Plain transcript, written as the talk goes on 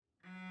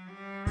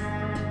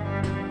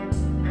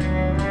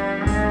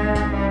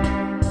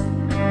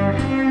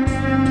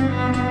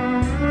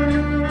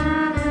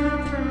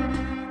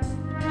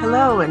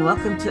Hello and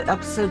welcome to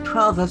episode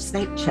 12 of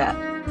Snape Chat,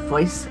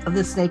 Voice of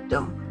the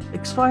Snapedom,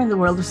 exploring the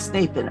world of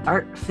Snape in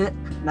art, fic,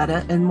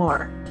 meta, and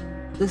more.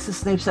 This is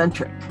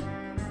Snape-centric.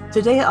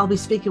 Today I'll be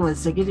speaking with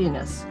Ziggy,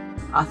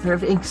 author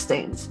of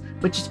Inkstains,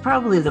 which is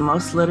probably the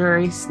most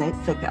literary Snape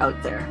fic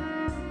out there.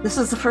 This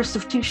is the first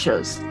of two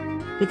shows.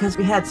 Because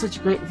we had such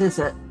a great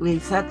visit, we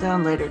sat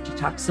down later to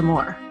talk some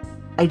more.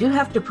 I do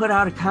have to put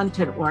out a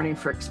content warning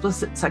for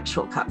explicit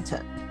sexual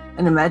content,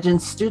 an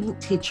imagined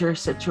student-teacher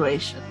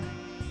situation.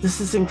 This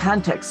is in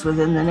context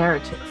within the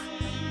narrative.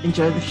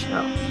 Enjoy the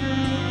show.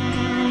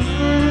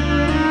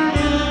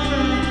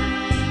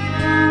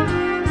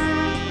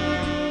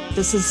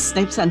 This is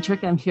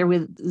Snape-centric. I'm here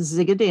with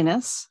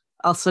Ziggy,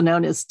 also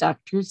known as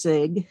Dr.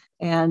 Zig,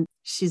 and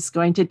she's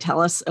going to tell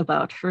us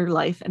about her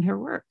life and her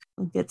work.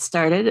 We'll get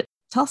started.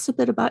 Tell us a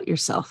bit about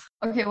yourself.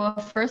 Okay, well,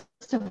 first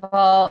of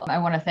all, I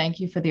want to thank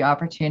you for the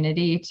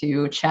opportunity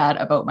to chat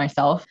about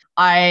myself.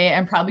 I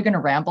am probably going to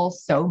ramble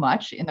so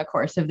much in the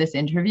course of this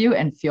interview,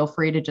 and feel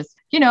free to just,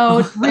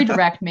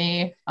 redirect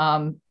me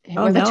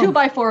with a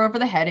 2x4 over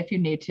the head if you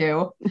need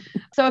to.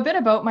 So a bit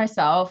about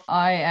myself.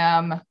 I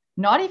am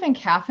not even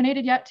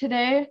caffeinated yet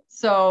today.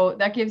 So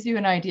that gives you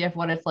an idea of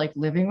what it's like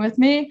living with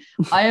me.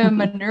 I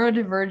am a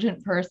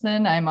neurodivergent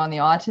person. I'm on the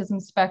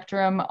autism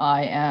spectrum.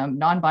 I am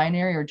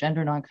non-binary or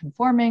gender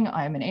non-conforming.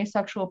 I am an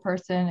asexual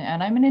person,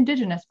 and I'm an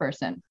Indigenous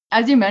person.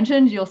 As you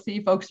mentioned, you'll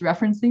see folks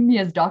referencing me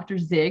as Dr.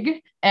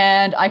 Zig.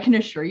 And I can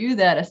assure you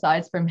that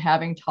aside from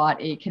having taught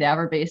a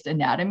cadaver-based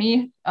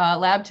anatomy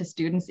lab to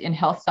students in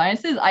health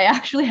sciences, I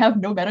actually have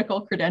no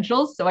medical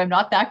credentials. So I'm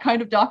not that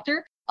kind of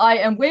doctor. I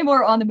am way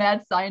more on the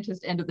mad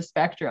scientist end of the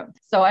spectrum.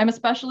 So I'm a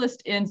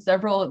specialist in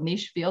several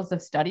niche fields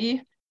of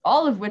study,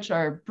 all of which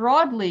are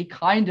broadly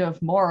kind of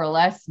more or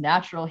less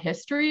natural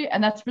history.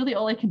 And that's really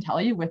all I can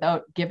tell you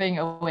without giving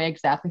away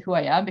exactly who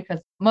I am, because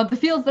the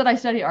fields that I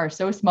study are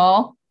so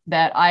small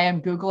that I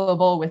am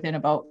Googleable within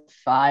about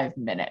 5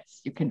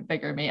 minutes. You can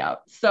figure me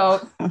out.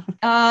 So so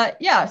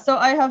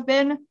I have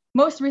been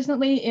most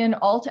recently in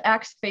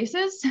alt-ac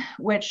spaces,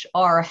 which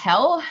are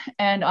hell,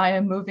 and I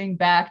am moving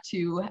back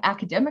to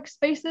academic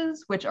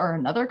spaces, which are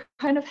another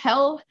kind of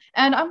hell.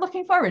 And I'm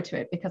looking forward to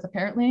it because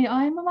apparently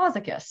I'm a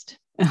masochist.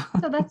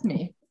 So that's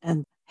me.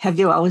 And have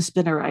you always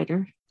been a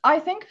writer? I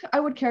think I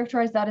would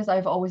characterize that as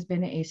I've always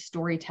been a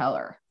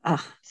storyteller.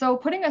 So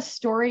putting a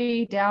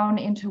story down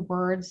into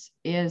words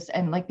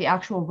and the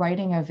actual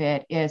writing of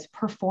it is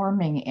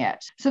performing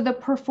it. So the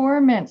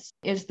performance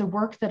is the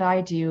work that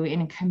I do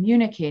in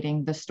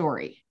communicating the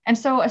story. And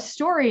so a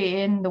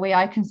story, in the way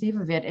I conceive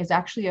of it, is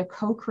actually a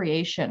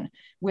co-creation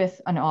with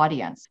an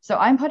audience. So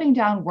I'm putting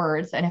down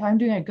words, and if I'm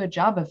doing a good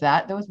job of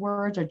that, those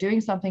words are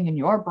doing something in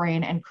your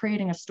brain and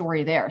creating a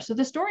story there. So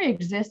the story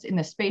exists in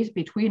the space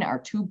between our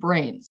two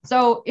brains.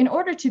 So in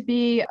order to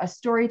be a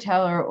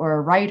storyteller or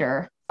a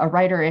writer,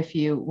 if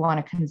you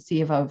want to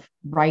conceive of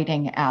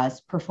writing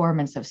as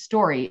performance of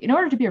story, in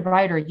order to be a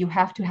writer, you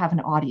have to have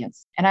an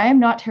audience. And I am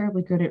not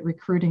terribly good at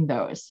recruiting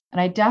those.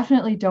 And I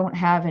definitely don't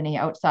have any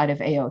outside of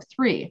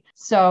AO3.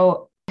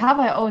 So have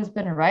I always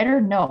been a writer?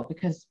 No,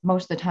 because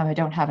most of the time I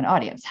don't have an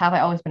audience. Have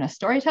I always been a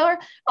storyteller?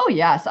 Oh,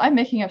 yes. I'm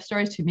making up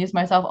stories to amuse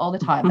myself all the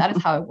time. That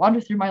is how I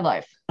wander through my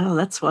life. Oh,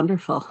 that's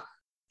wonderful.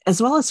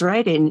 As well as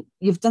writing,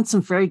 you've done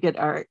some very good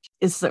art.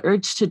 Is the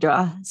urge to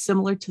draw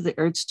similar to the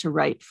urge to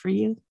write for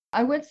you?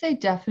 I would say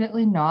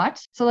definitely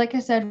not. So like I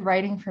said,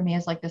 writing for me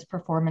is like this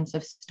performance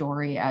of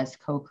story as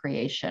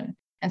co-creation.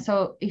 And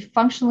so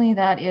functionally,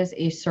 that is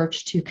a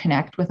search to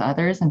connect with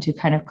others and to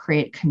kind of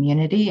create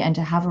community and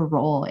to have a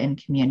role in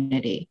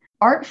community.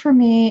 Art for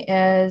me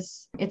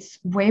it's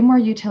way more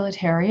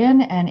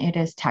utilitarian, and it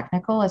is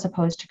technical as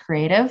opposed to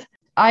creative.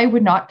 I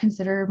would not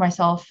consider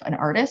myself an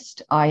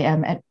artist. I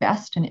am at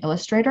best an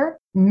illustrator.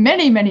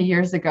 Many, many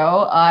years ago,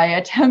 I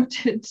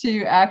attempted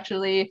to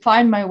actually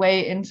find my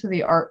way into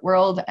the art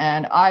world,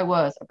 and I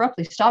was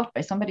abruptly stopped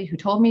by somebody who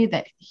told me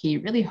that he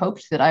really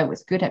hoped that I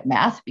was good at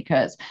math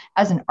because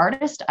as an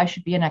artist, I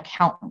should be an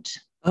accountant.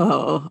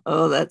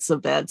 Oh, that's a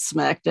bad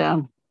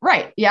smackdown.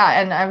 Right. Yeah.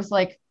 And I was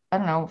like, I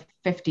don't know,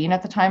 15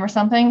 at the time or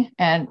something,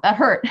 and that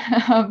hurt.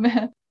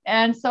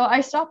 And so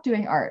I stopped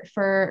doing art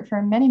for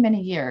many,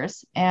 many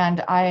years,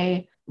 and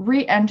I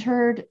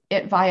re-entered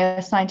it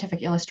via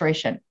scientific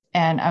illustration.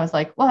 And I was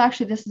like, well,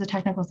 actually, this is a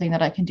technical thing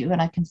that I can do, and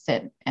I can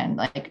sit and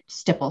like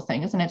stipple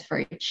things, and it's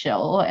very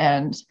chill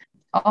and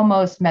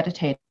almost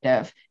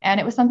meditative. And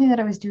it was something that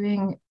I was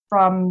doing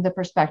from the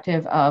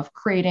perspective of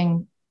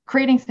creating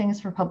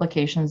things for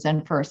publications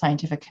and for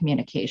scientific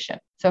communication.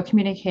 So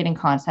communicating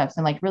concepts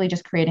and like really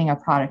just creating a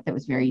product that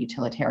was very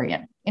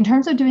utilitarian. In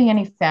terms of doing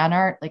any fan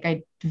art, like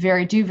I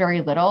do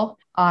very little.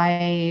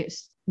 I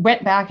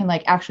went back and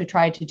like actually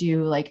tried to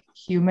do like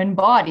human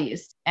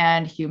bodies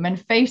and human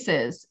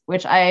faces,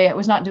 which I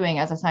was not doing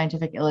as a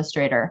scientific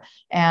illustrator.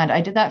 And I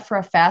did that for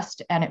a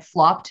fest, and it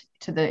flopped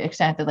to the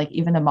extent that like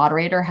even the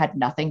moderator had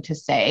nothing to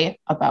say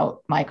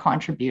about my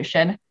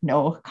contribution,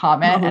 no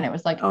comment. And it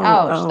was like,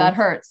 ouch, that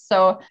hurts.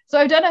 So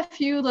I've done a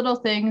few little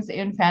things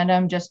in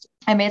fandom. Just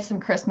I made some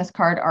Christmas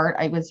card art.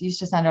 I was used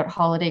to send out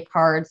holiday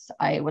cards.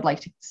 I would like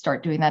to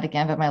start doing that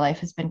again, but my life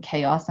has been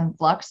chaos and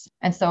flux.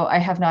 And so I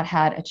have not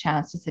had a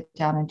chance to sit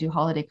down and do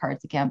holiday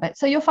cards again. But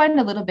so you'll find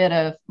a little bit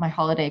of my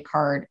holiday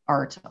card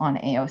art on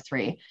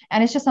AO3.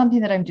 And it's just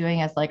something that I'm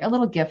doing as like a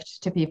little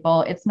gift to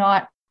people. It's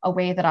not a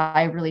way that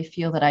I really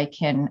feel that I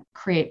can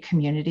create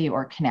community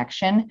or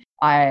connection.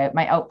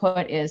 My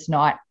output is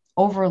not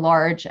over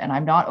large and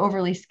I'm not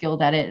overly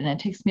skilled at it. And it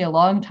takes me a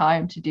long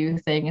time to do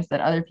things that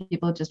other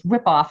people just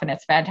whip off and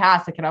it's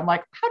fantastic. And I'm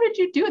like, how did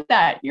you do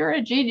that? You're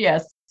a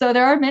genius. So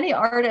there are many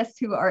artists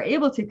who are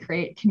able to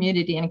create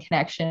community and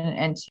connection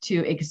and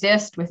to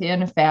exist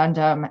within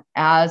fandom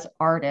as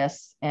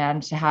artists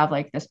and to have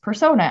like this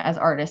persona as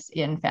artists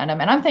in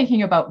fandom. And I'm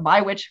thinking about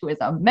My Witch, who is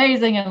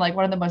amazing and like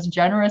one of the most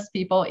generous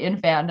people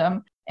in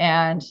fandom.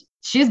 And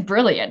she's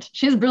brilliant.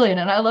 She's brilliant.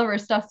 And I love her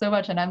stuff so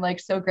much. And I'm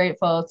like so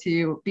grateful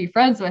to be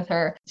friends with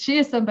her. She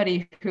is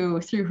somebody who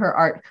through her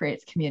art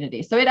creates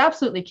community. So it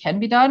absolutely can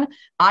be done.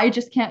 I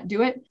just can't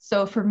do it.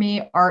 So for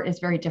me, art is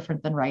very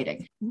different than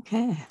writing.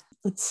 Okay.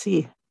 Let's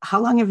see. How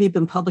long have you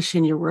been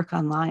publishing your work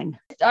online?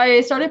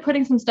 I started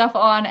putting some stuff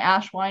on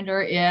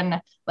Ashwinder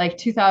in like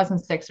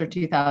 2006 or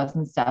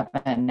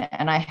 2007.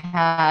 And I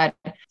had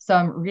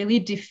some really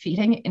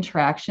defeating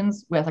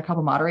interactions with a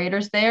couple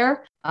moderators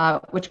there,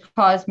 which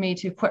caused me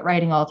to quit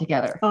writing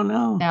altogether. Oh,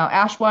 no. Now,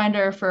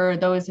 Ashwinder, for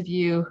those of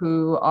you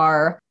who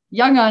are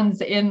young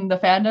uns in the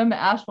fandom,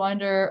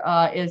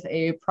 Ashwinder is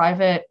a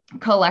private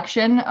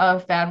collection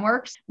of fan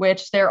works,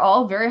 which they're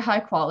all very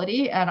high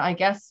quality. And I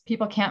guess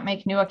people can't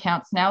make new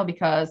accounts now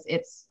because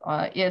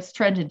it's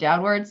trended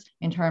downwards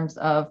in terms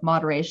of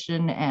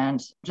moderation and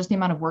just the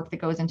amount of work that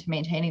goes into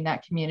maintaining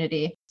that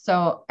community.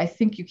 So I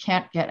think you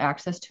can't get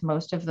access to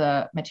most of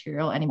the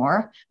material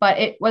anymore, but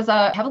it was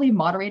a heavily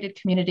moderated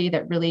community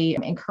that really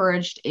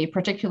encouraged a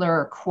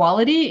particular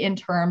quality in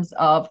terms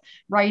of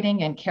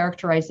writing and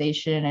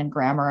characterization and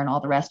grammar and all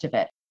the rest of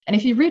it. And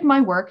if you read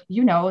my work,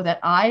 you know that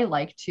I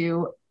like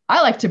to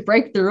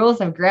break the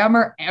rules of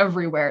grammar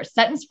everywhere.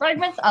 Sentence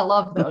fragments, I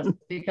love those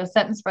because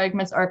sentence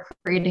fragments are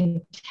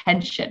creating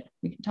tension.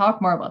 We can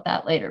talk more about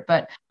that later,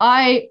 but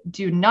I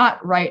do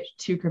not write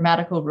to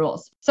grammatical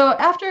rules. So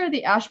after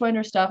the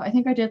Ashwinder stuff, I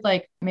think I did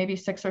like maybe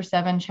 6 or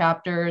 7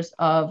 chapters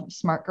of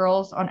Smart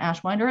Girls on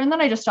Ashwinder. And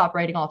then I just stopped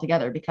writing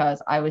altogether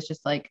because I was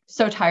just like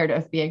so tired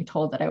of being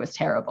told that I was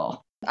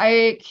terrible.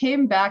 I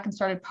came back and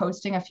started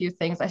posting a few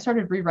things. I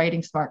started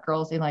rewriting Smart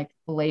Girls in like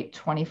late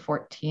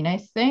 2014, I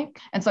think.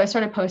 And so I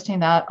started posting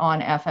that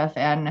on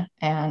FFN.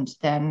 And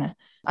then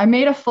I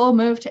made a full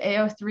move to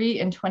AO3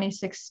 in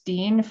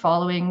 2016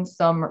 following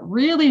some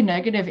really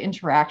negative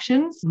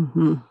interactions.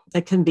 Mm-hmm.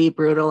 It can be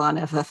brutal on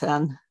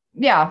FFN.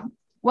 Yeah.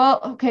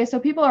 Well, okay.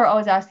 So people are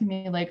always asking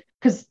me like,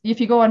 because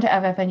if you go onto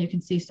FFN, you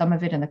can see some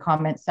of it in the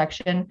comments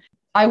section.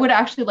 I would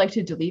actually like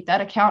to delete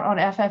that account on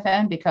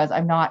FFN because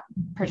I'm not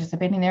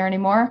participating there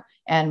anymore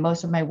and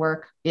most of my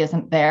work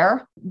isn't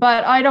there.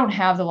 But I don't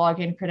have the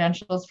login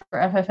credentials for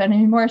FFN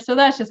anymore, so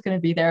that's just going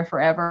to be there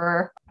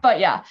forever. But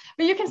yeah,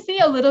 but you can see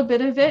a little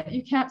bit of it.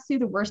 You can't see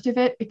the worst of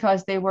it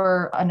because they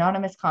were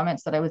anonymous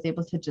comments that I was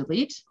able to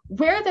delete.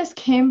 Where this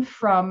came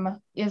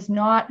from is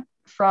not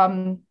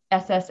from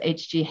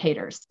SSHG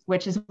haters,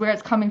 which is where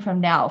it's coming from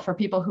now for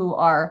people who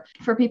are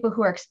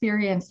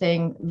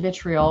experiencing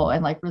vitriol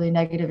and like really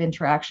negative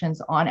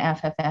interactions on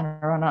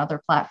FFN or on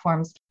other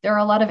platforms. There are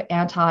a lot of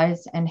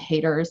antis and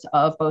haters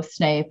of both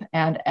Snape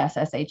and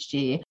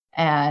SSHG.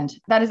 And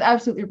that is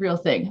absolutely a real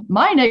thing.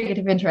 My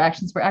negative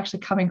interactions were actually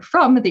coming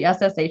from the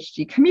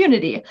SSHG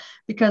community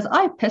because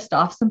I pissed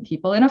off some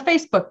people in a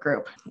Facebook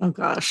group. Oh,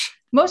 gosh.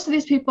 Most of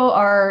these people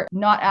are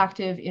not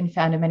active in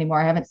fandom anymore.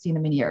 I haven't seen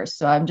them in years.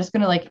 So I'm just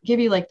going to like give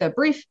you like the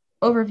brief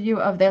overview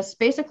of this.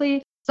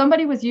 Basically,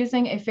 somebody was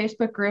using a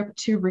Facebook group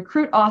to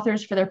recruit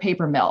authors for their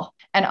paper mill.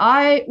 And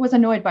I was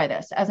annoyed by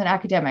this as an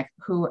academic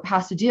who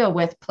has to deal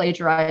with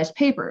plagiarized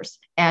papers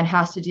and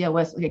has to deal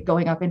with like,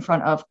 going up in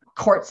front of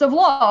courts of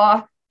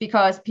law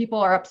because people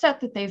are upset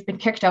that they've been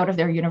kicked out of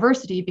their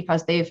university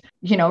because they've,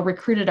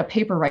 recruited a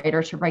paper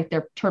writer to write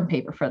their term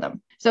paper for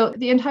them. So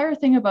the entire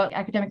thing about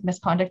academic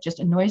misconduct just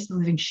annoys the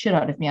living shit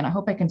out of me. And I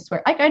hope I can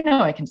swear. I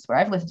know I can swear.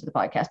 I've listened to the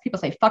podcast. People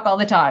say fuck all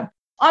the time.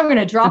 I'm going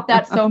to drop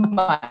that so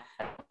much.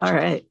 All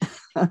right.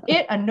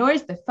 It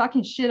annoys the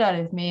fucking shit out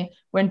of me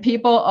when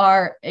people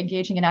are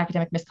engaging in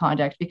academic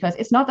misconduct because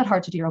it's not that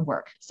hard to do your own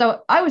work.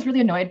 So I was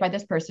really annoyed by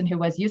this person who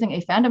was using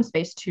a fandom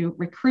space to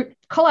recruit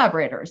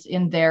collaborators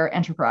in their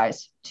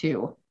enterprise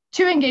to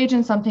engage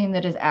in something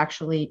that is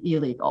actually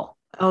illegal.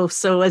 Oh,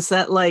 so is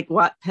that like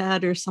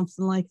Wattpad or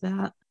something like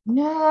that?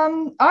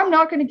 I'm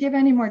not going to give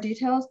any more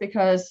details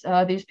because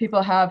these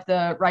people have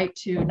the right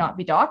to not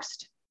be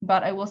doxxed.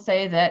 but I will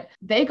say that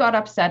they got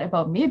upset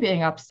about me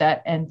being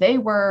upset, and they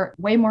were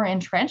way more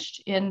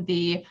entrenched in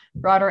the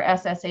broader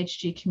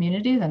SSHG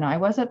community than I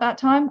was at that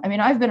time. I mean,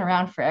 I've been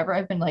around forever.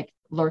 I've been like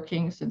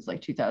lurking since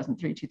like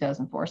 2003,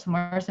 2004,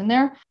 somewhere in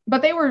there.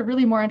 But they were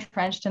really more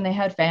entrenched, and they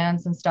had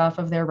fans and stuff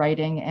of their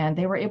writing, and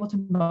they were able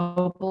to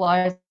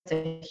mobilize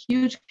a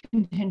huge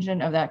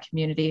contingent of that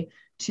community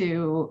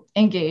to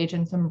engage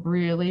in some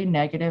really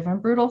negative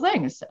and brutal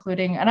things,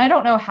 including, and I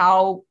don't know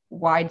how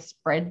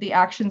widespread the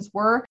actions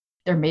were.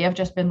 There may have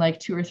just been like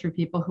 2 or 3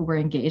 people who were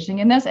engaging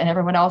in this, and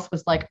everyone else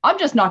was like, I'm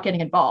just not getting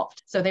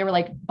involved. So they were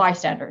like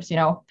bystanders, you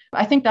know.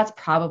 I think that's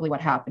probably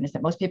what happened, is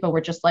that most people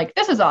were just like,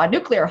 this is a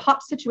nuclear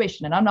hot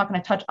situation and I'm not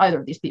going to touch either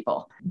of these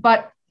people.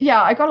 But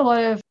yeah, I got a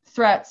lot of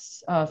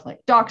threats of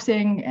like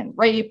doxing and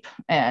rape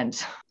and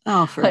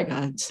like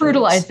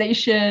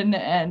brutalization.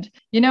 And,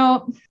 you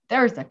know,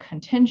 there's a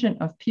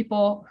contingent of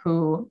people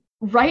who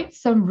write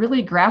some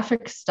really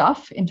graphic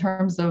stuff in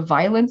terms of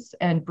violence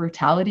and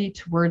brutality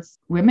towards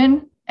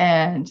women.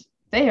 And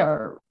they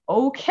are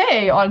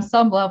okay on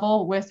some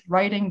level with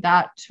writing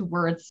that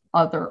towards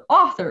other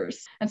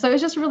authors. And so it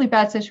was just a really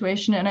bad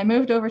situation. And I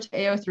moved over to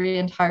AO3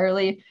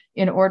 entirely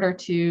in order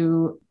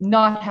to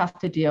not have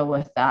to deal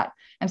with that.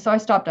 And so I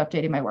stopped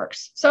updating my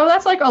works. So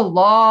that's like a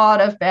lot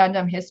of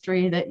fandom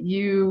history that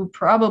you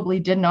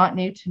probably did not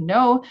need to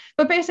know.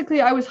 But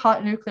basically, I was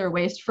hot nuclear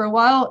waste for a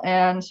while,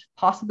 and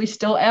possibly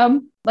still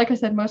am. Like I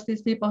said, most of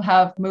these people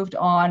have moved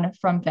on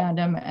from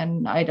fandom,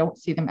 and I don't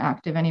see them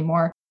active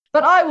anymore.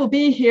 But I will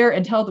be here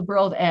until the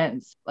world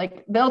ends.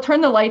 Like, they'll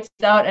turn the lights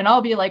out and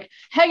I'll be like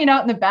hanging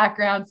out in the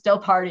background,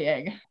 still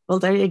partying. Well,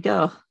 there you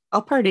go.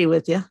 I'll party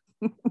with you.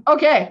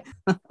 Okay,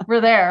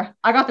 we're there.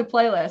 I got the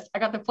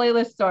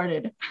playlist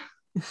sorted.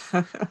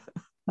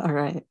 All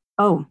right.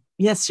 Oh,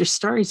 yes, your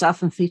stories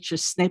often feature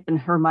Snape and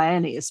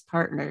Hermione as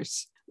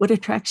partners. What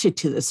attracts you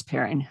to this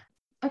pairing?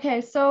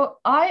 Okay, so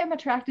I am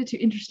attracted to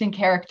interesting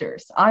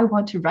characters. I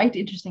want to write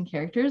interesting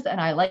characters,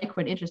 and I like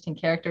when interesting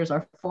characters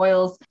are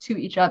foils to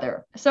each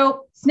other.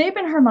 So Snape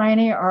and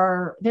Hermione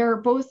they're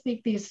both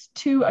these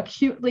 2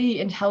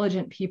 acutely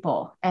intelligent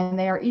people, and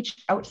they are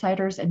each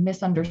outsiders and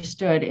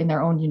misunderstood in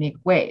their own unique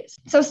ways.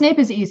 So Snape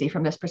is easy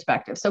from this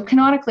perspective. So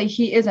canonically,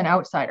 he is an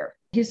outsider.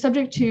 He's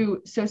subject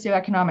to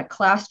socioeconomic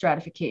class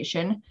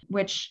stratification,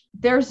 which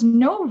there's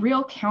no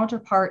real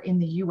counterpart in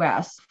the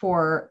US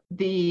for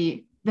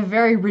the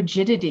very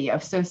rigidity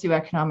of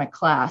socioeconomic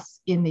class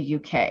in the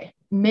UK.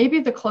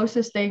 Maybe the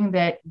closest thing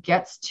that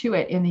gets to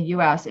it in the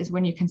US is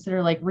when you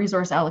consider like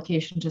resource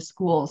allocation to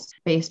schools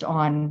based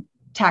on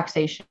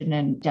taxation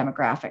and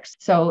demographics.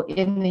 So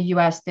in the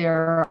US,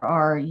 there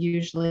are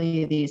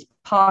usually these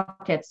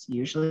pockets,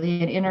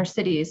 usually in inner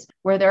cities,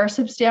 where there are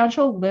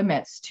substantial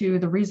limits to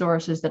the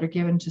resources that are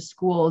given to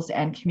schools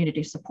and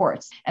community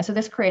supports. And so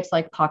this creates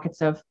like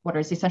pockets of what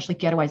is essentially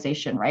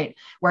ghettoization, right?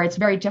 Where it's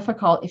very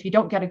difficult, if you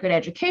don't get a good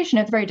education,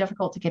 it's very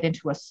difficult to get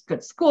into a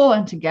good school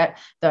and to get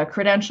the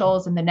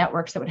credentials and the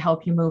networks that would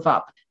help you move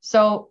up.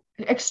 So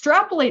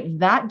extrapolate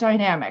that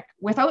dynamic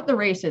without the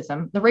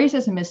racism. The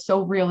racism is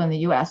so real in the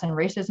US, and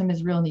racism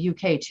is real in the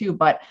UK too.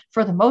 But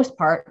for the most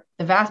part,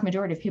 the vast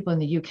majority of people in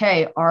the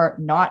UK are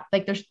not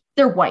like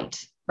they're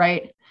white,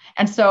 right?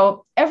 And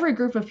so every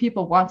group of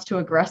people wants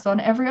to aggress on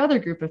every other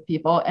group of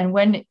people. And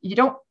when you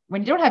don't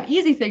have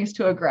easy things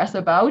to aggress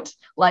about,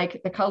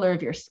 like the color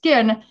of your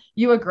skin,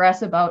 you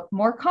aggress about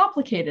more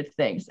complicated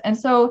things. And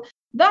so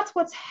that's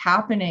what's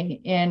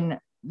happening in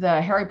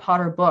the Harry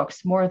Potter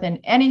books more than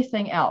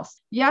anything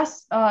else.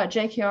 Yes,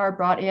 JKR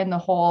brought in the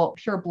whole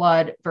pure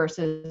blood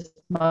versus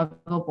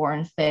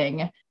Muggle-born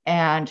thing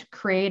and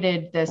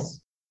created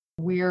this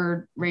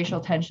weird racial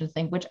tension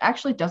thing, which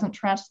actually doesn't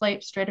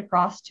translate straight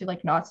across to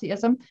like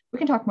Nazism. We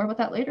can talk more about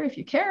that later if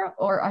you care,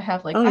 or I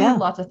have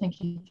lots of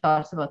thinking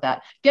thoughts about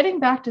that.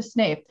 Getting back to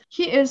Snape,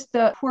 he is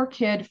the poor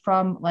kid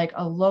from like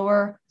a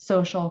lower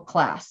social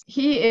class.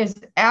 He is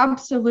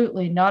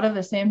absolutely not of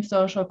the same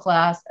social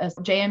class as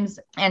James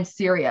and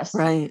Sirius.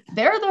 Right.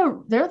 They're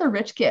the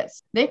rich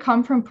kids. They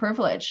come from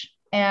privilege.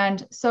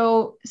 And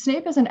so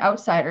Snape is an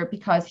outsider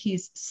because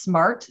he's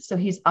smart, so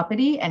he's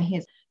uppity, and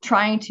he's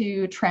trying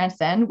to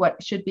transcend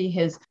what should be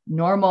his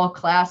normal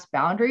class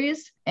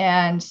boundaries.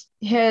 And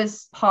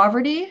his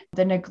poverty,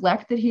 the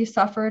neglect that he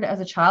suffered as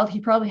a child,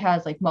 he probably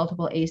has like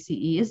multiple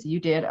ACEs.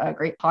 You did a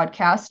great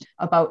podcast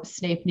about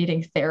Snape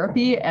needing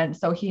therapy. And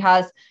so he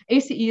has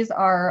ACEs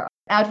are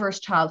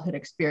adverse childhood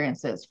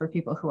experiences for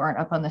people who aren't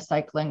up on the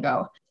psych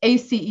lingo.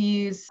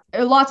 ACEs,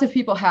 lots of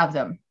people have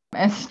them.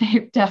 And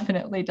Snape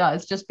definitely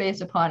does, just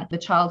based upon the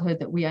childhood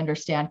that we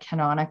understand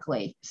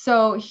canonically.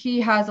 So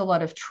he has a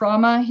lot of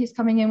trauma. He's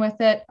coming in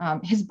with it.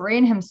 His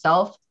brain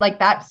himself, like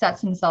that sets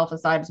himself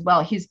aside as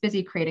well. He's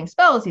busy creating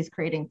spells. He's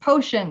creating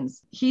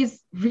potions.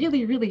 He's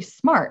really, really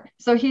smart.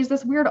 So he's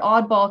this weird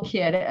oddball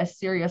kid, as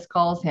Sirius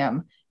calls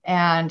him.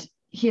 And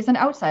he's an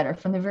outsider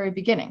from the very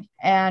beginning.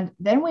 And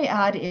then we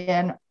add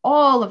in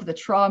all of the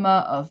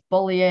trauma of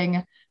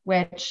bullying,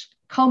 which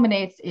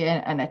culminates in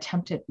an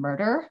attempted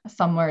murder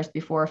somewhere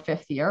before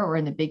 5th year or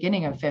in the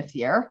beginning of 5th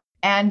year.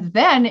 And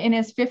then in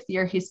his 5th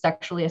year, he's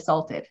sexually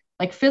assaulted.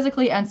 like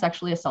physically and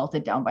sexually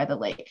assaulted down by the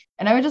lake.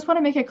 And I would just want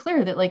to make it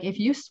clear that like if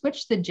you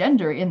switch the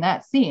gender in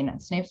that scene,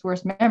 Snape's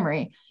worst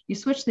memory, you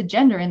switch the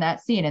gender in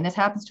that scene and this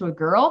happens to a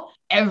girl,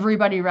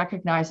 everybody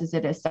recognizes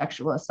it as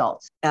sexual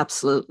assault.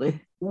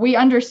 Absolutely. We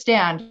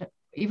understand,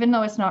 even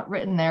though it's not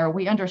written there,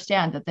 we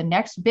understand that the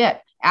next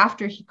bit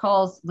after he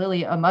calls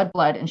Lily a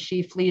mudblood and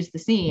she flees the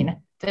scene,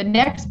 the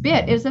next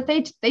bit is that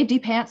they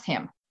depants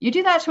him. You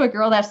do that to a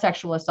girl, that's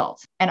sexual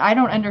assault. And I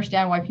don't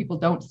understand why people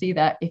don't see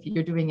that if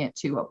you're doing it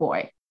to a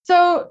boy.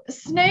 So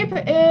Snape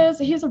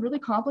he's a really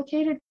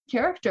complicated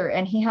character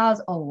and he has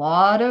a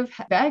lot of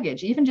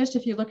baggage, even just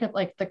if you look at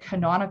like the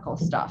canonical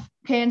stuff.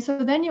 Okay, and so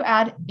then you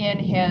add in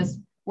his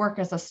work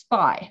as a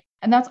spy.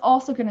 And that's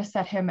also going to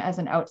set him as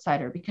an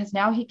outsider because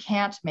now he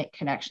can't make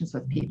connections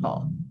with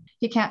people.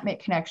 He can't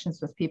make connections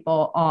with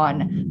people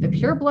on the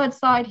pure blood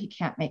side. He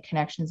can't make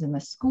connections in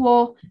the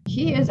school.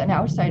 He is an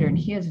outsider and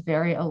he is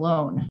very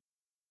alone,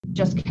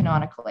 just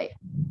canonically.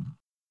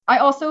 I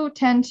also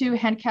tend to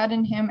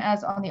handcanon him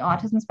as on the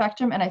autism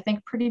spectrum. And I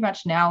think pretty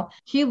much now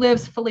he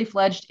lives fully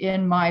fledged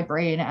in my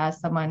brain as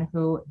someone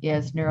who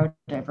is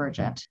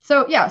neurodivergent.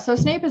 So yeah, so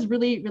Snape is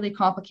really, really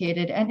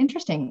complicated and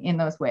interesting in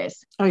those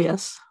ways. Oh,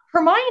 yes.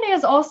 Hermione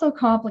is also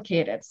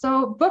complicated.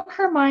 So book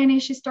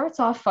Hermione, she starts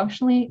off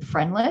functionally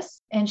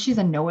friendless and she's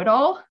a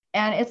know-it-all.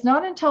 And it's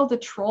not until the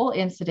troll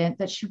incident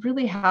that she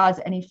really has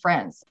any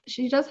friends.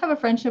 She does have a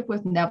friendship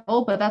with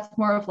Neville, but that's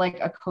more of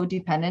like a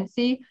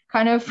codependency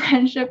kind of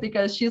friendship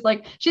because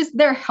she's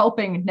there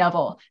helping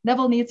Neville.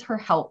 Neville needs her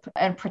help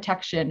and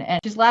protection. And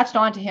she's latched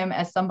onto him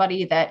as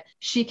somebody that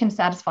she can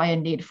satisfy a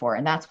need for.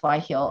 And that's why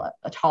he'll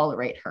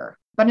tolerate her.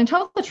 But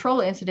until the troll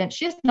incident,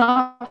 she's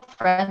not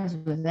friends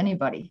with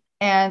anybody.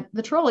 And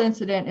the troll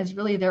incident is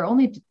really their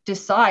only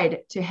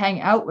decide to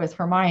hang out with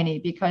Hermione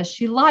because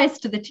she lies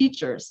to the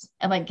teachers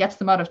and like gets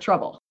them out of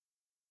trouble.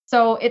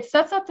 So it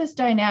sets up this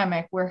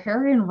dynamic where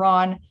Harry and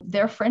Ron,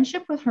 their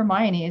friendship with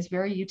Hermione is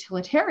very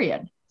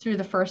utilitarian through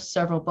the first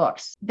several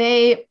books.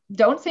 They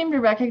don't seem to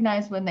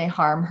recognize when they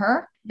harm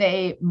her.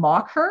 They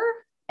mock her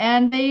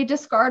and they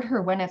discard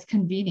her when it's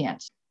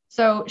convenient.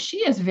 So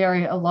she is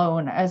very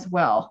alone as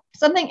well.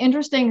 Something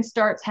interesting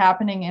starts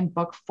happening in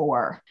book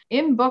 4.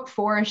 In book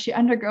 4, she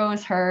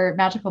undergoes her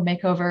magical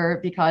makeover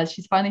because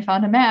she's finally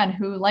found a man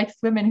who likes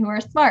women who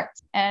are smart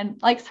and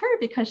likes her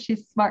because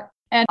she's smart.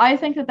 And I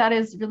think that that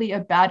is really a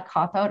bad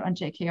cop-out on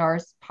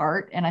JKR's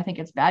part. And I think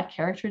it's bad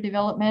character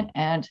development.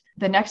 And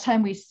the next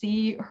time we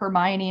see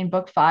Hermione in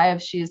book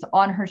 5, she's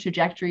on her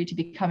trajectory to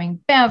becoming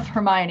Banff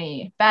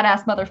Hermione,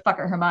 badass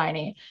motherfucker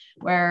Hermione,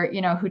 where,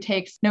 who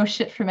takes no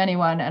shit from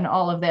anyone and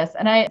all of this.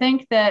 And I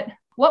think that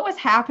what was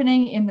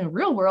happening in the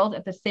real world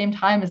at the same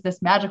time as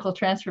this magical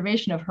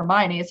transformation of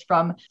Hermione's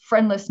from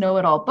friendless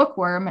know-it-all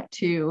bookworm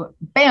to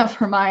Banff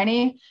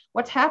Hermione,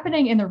 what's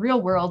happening in the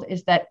real world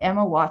is that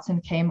Emma Watson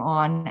came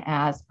on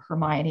as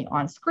Hermione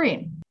on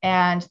screen.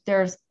 And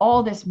there's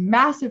all this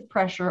massive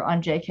pressure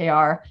on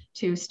JKR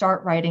to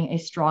start writing a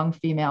strong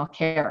female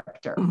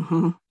character.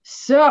 Mm-hmm.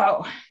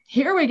 So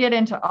here we get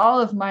into all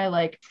of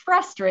my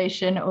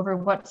frustration over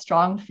what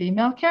strong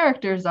female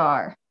characters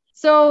are.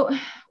 So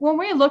when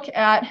we look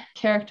at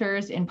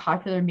characters in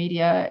popular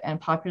media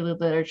and popular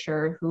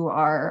literature who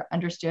are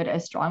understood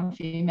as strong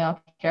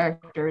female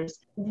characters,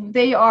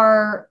 they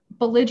are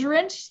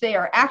belligerent, they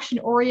are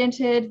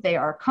action-oriented, they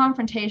are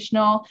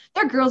confrontational,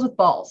 they're girls with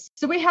balls.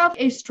 So we have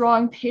a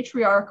strong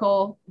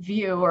patriarchal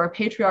view or a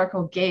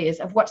patriarchal gaze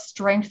of what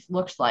strength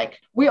looks like.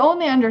 We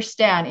only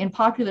understand in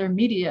popular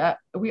media,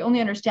 we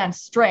only understand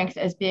strength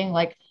as being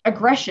like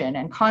aggression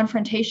and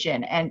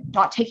confrontation and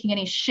not taking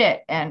any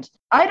shit. And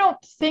I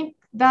don't think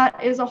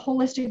that is a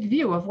holistic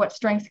view of what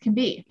strength can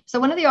be. So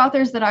one of the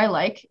authors that I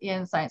like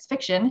in science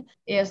fiction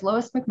is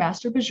Lois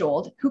McMaster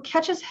Bujold, who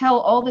catches hell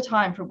all the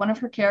time for one of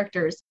her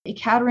characters,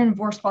 Ekaterine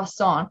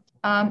Vorsoisson.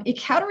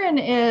 Ekaterine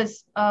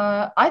is,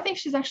 I think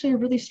she's actually a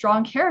really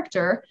strong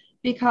character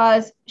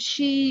because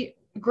she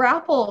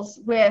grapples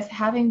with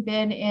having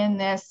been in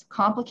this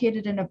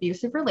complicated and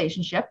abusive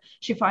relationship.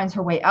 She finds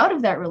her way out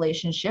of that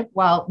relationship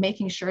while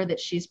making sure that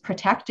she's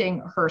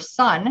protecting her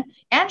son.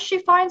 And she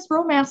finds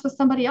romance with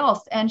somebody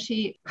else. And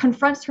she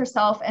confronts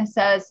herself and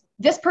says,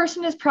 this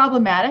person is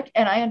problematic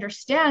and I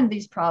understand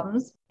these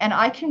problems and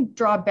I can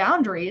draw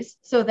boundaries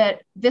so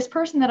that this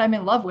person that I'm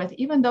in love with,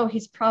 even though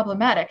he's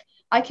problematic,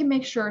 I can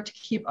make sure to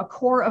keep a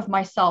core of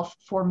myself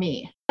for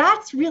me.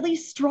 That's really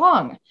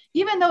strong.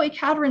 Even though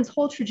Ekaterine's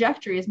whole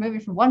trajectory is moving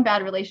from one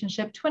bad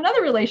relationship to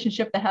another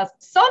relationship that has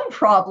some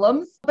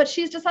problems, but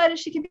she's decided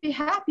she can be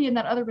happy in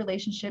that other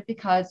relationship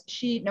because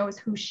she knows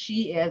who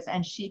she is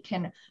and she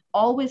can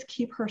always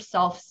keep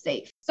herself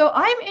safe. So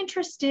I'm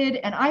interested,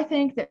 and I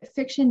think that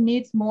fiction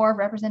needs more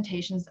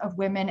representations of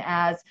women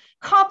as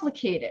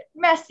complicated,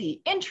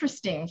 messy,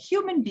 interesting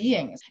human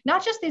beings,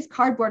 not just these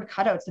cardboard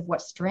cutouts of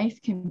what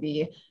strength can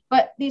be,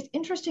 but these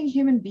interesting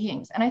human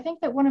beings. And I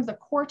think that one of the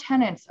core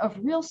tenets of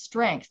real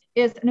strength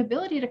is an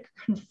ability to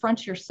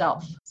confront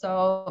yourself.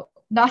 So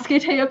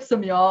Nasce te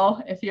ipsum,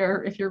 y'all, if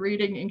you're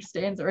reading Ink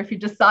Stains or if you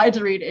decide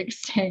to read Ink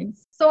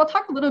Stains. So I'll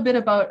talk a little bit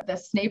about the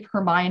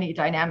Snape-Hermione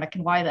dynamic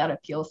and why that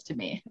appeals to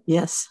me.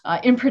 Yes.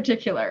 In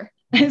particular.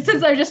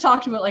 Since I just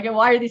talked about like,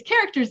 why are these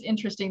characters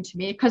interesting to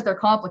me? Because they're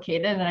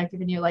complicated. And I've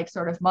given you like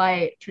sort of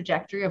my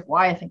trajectory of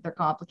why I think they're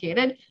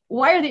complicated.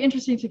 Why are they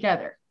interesting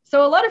together?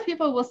 So a lot of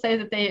people will say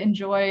that they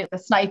enjoy the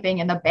sniping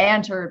and the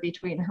banter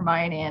between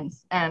Hermione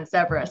and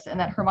Severus, and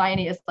that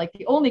Hermione is like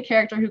the only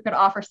character who could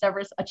offer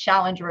Severus a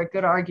challenge or a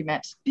good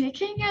argument.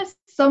 Speaking as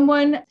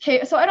someone,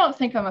 okay, so I don't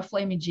think I'm a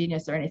flaming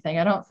genius or anything.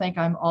 I don't think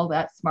I'm all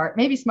that smart,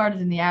 maybe smarter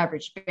than the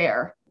average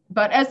bear.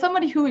 But as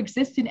somebody who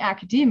exists in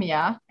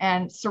academia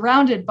and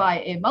surrounded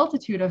by a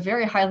multitude of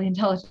very highly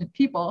intelligent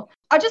people,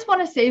 I just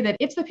want to say that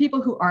it's the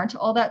people who aren't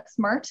all that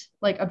smart,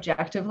 like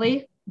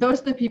objectively,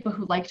 those are the people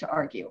who like to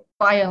argue,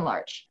 by and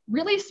large.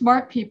 Really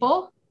smart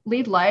people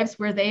lead lives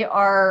where they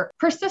are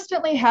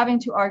persistently having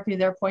to argue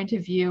their point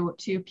of view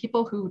to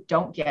people who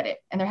don't get it.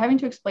 And they're having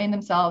to explain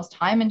themselves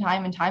time and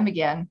time and time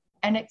again.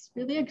 And it's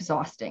really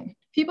exhausting.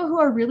 People who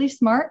are really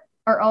smart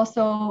are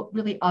also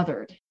really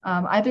othered.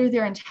 Either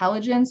their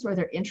intelligence or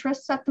their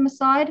interests set them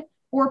aside,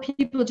 or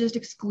people just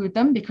exclude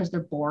them because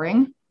they're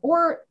boring,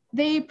 or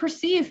they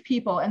perceive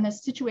people and the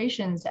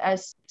situations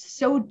as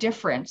so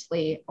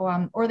differently,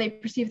 or they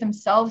perceive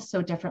themselves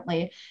so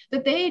differently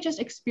that they just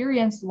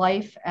experience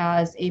life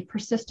as a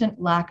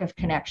persistent lack of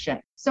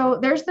connection. So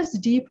there's this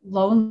deep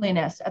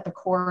loneliness at the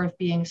core of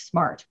being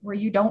smart, where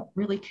you don't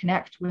really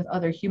connect with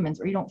other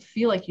humans, or you don't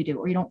feel like you do,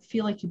 or you don't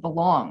feel like you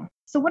belong.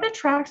 So what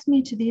attracts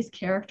me to these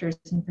characters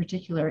in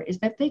particular is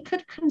that they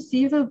could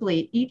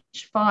conceivably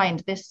each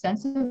find this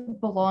sense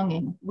of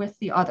belonging with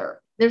the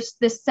other. There's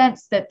this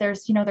sense that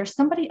there's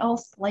somebody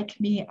else like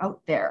me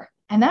out there.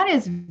 And that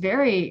is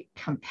very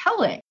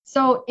compelling.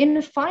 So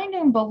in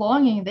finding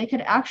belonging, they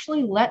could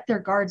actually let their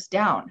guards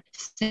down.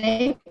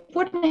 Snape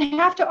wouldn't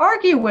have to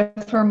argue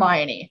with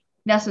Hermione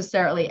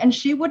necessarily, and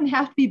she wouldn't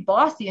have to be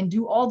bossy and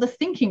do all the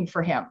thinking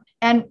for him.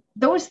 And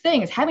those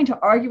things, having to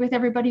argue with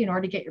everybody in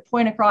order to get your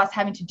point across,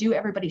 having to do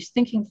everybody's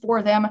thinking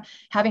for them,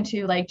 having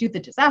to like do the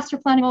disaster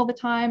planning all the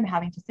time,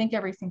 having to think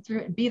everything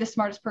through and be the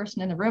smartest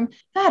person in the room,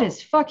 that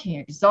is fucking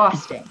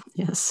exhausting.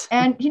 Yes.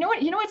 And you know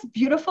what's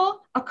beautiful?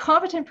 A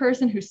competent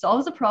person who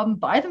solves a problem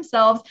by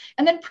themselves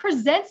and then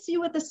presents you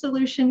with a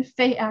solution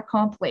fait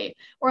accompli,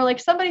 or like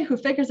somebody who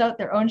figures out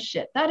their own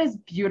shit. That is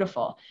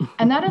beautiful.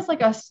 And that is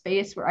like a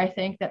space where I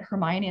think that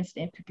Hermione and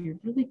Snape could be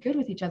really good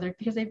with each other,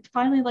 because they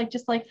finally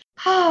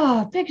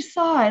big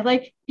sigh,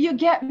 like, you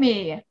get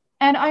me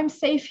and I'm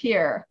safe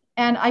here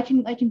and I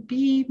can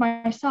be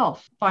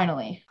myself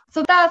finally.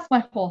 So that's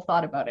my whole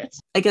thought about it.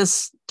 I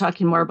guess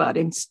talking more about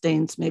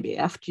instincts maybe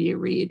after you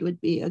read would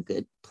be a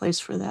good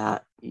place for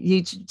that.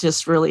 You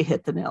just really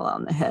hit the nail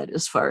on the head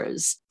as far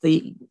as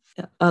the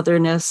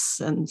otherness,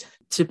 and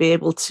to be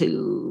able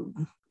to,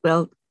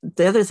 well,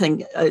 the other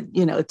thing,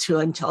 two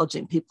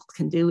intelligent people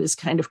can do is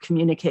kind of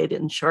communicate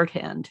in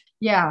shorthand.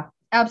 Yeah,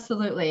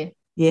 absolutely.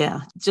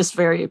 Yeah, just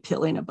very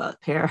appealing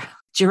about pair.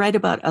 Do you write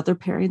about other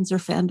pairings or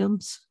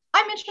fandoms?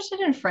 I'm interested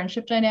in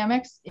friendship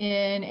dynamics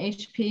in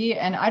HP,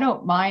 and I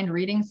don't mind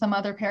reading some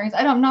other pairings.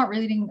 I'm not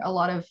reading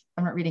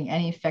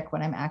any fic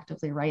when I'm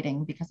actively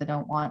writing, because I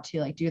don't want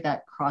to do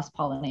that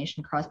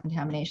cross-pollination,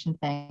 cross-contamination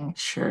thing.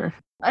 Sure.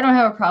 I don't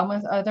have a problem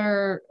with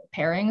other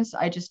pairings.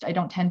 I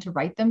don't tend to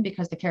write them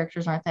because the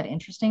characters aren't that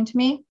interesting to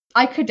me.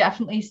 I could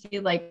definitely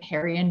see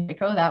Harry and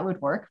Draco, that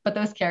would work. But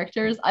those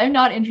characters, I'm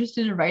not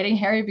interested in writing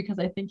Harry because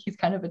I think he's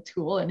kind of a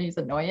tool and he's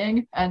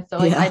annoying. And so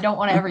I don't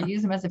want to ever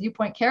use him as a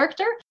viewpoint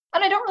character.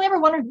 And I don't really ever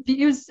want to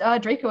use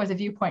Draco as a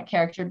viewpoint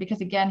character,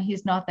 because again,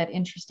 he's not that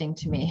interesting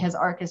to me. His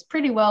arc is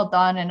pretty well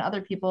done, and other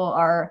people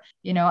are,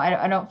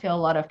 I don't feel a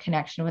lot of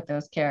connection with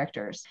those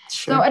characters.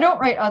 Sure. So I don't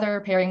write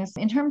other pairings.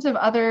 In terms of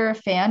other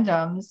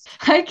fandoms,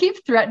 I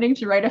keep threatening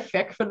to write a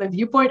fic from the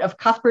viewpoint of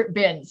Cuthbert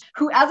Binns,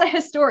 who, as a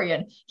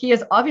historian, he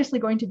is obviously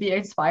going to be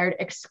inspired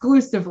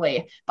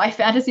exclusively by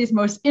fantasy's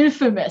most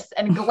infamous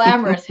and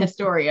glamorous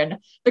historian,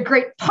 the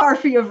great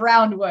Parfy of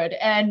Roundwood.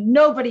 And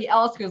nobody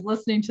else who's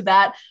listening to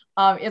that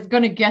is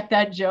going to get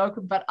that joke,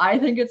 but I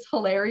think it's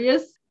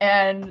hilarious.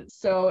 And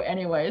so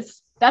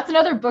anyways, that's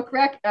another book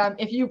rec.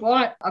 If you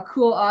want a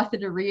cool author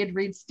to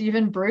read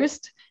Stephen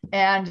Brust,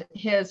 and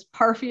his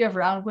Parfy of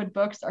Roundwood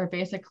books are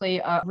basically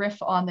a riff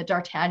on the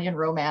D'Artagnan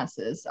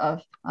romances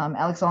of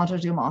Alexandre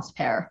Dumas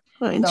père.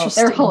 Oh,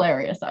 so they're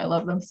hilarious. I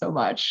love them so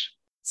much.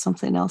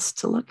 Something else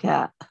to look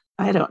at.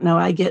 I don't know.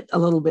 I get a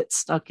little bit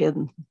stuck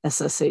in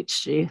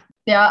SSHG.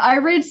 Yeah, I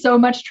read so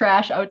much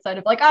trash outside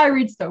of I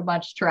read so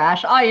much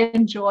trash. I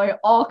enjoy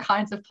all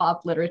kinds of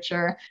pop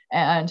literature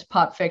and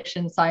pop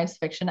fiction, science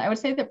fiction. I would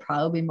say that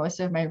probably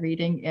most of my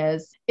reading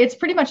it's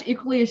pretty much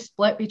equally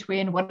split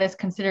between what is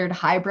considered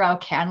highbrow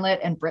canlit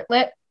and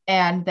Britlit.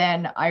 And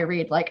then I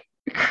read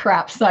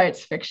crap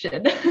science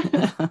fiction,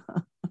 which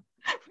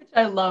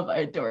I love. I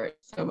adore it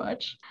so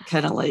much.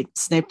 Kind of like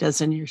Snape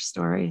does in your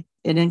story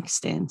in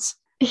Inkstains.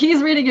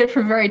 He's reading it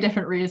for very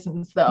different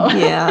reasons, though.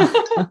 Yeah.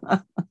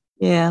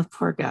 Yeah,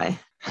 poor guy.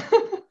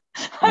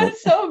 I'm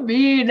so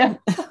mean.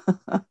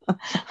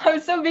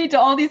 I'm so mean to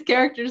all these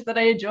characters that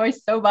I enjoy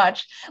so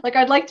much. Like,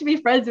 I'd like to be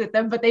friends with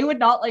them, but they would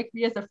not like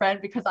me as a friend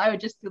because I would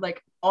just be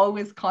like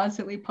always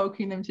constantly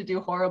poking them to do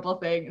horrible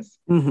things.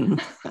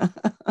 Mhm.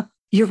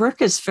 Your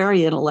work is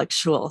very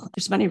intellectual.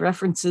 There's many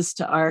references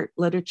to art,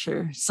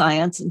 literature,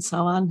 science, and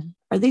so on.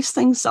 Are these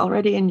things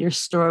already in your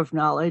store of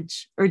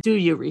knowledge, or do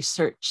you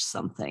research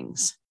some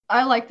things?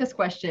 I like this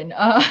question.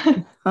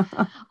 I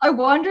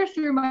wander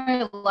through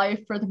my life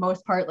for the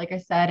most part, like I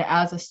said,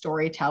 as a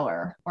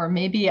storyteller, or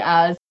maybe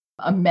as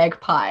a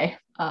magpie.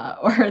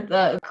 Or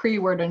the Cree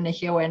word in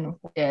Nahiawan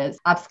is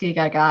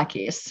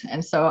Apskigagakis.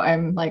 And so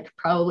I'm like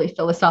probably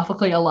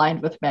philosophically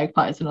aligned with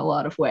magpies in a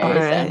lot of ways.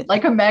 Right. And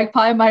like a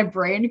magpie, my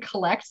brain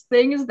collects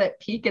things that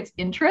pique its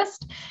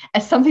interest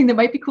as something that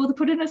might be cool to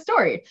put in a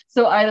story.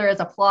 So either as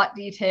a plot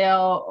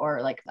detail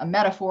or like a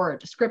metaphor or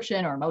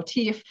description or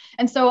motif.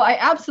 And so I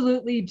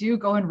absolutely do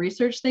go and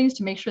research things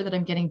to make sure that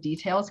I'm getting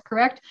details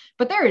correct.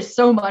 But there is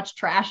so much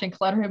trash and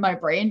clutter in my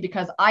brain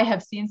because I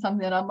have seen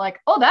something that I'm like,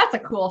 oh, that's a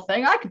cool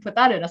thing. I could put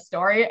that in a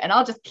story. And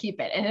I'll just keep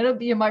it and it'll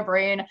be in my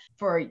brain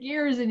for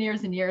years and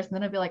years and years. And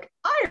then I'll be like,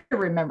 I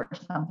remember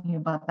something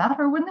about that.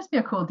 Or wouldn't this be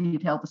a cool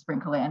detail to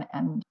sprinkle in?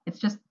 And it's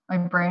just my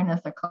brain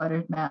is a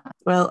cluttered mess.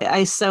 Well,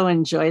 I so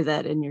enjoy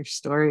that in your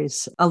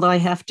stories. Although I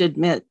have to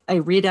admit, I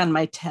read on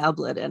my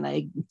tablet and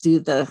I do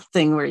the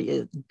thing where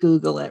you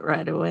Google it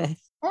right away.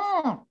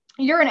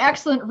 You're an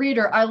excellent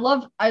reader. I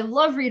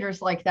love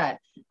readers like that.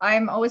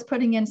 I'm always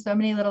putting in so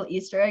many little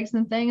Easter eggs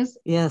and things.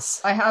 Yes.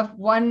 I have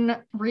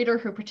one reader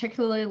who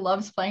particularly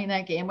loves playing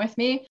that game with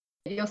me.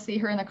 You'll see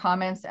her in the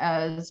comments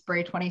as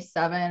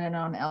Bray27 and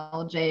on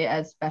LJ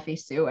as Beffy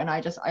Sue. And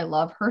I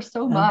love her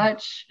so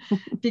much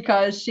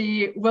because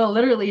she will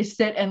literally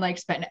sit and like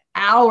spend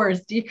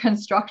hours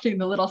deconstructing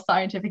the little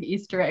scientific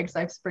Easter eggs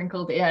I've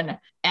sprinkled in.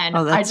 And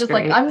I just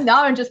great.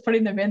 I'm just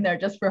putting them in there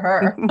just for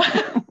her.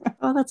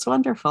 Oh, that's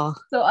wonderful.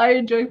 So I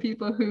enjoy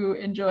people who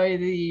enjoy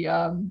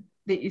the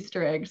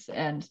Easter eggs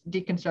and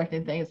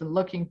deconstructing things and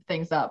looking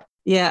things up.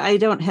 Yeah, I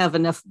don't have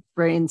enough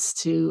brains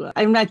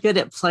I'm not good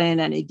at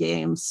playing any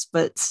games,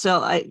 but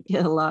still I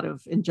get a lot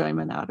of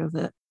enjoyment out of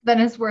it.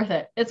 Then it's worth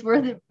it. It's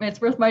worth it. It's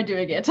worth my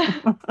doing it.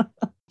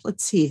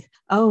 Let's see.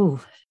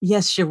 Oh,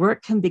 yes, your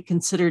work can be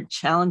considered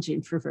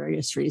challenging for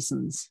various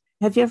reasons.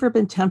 Have you ever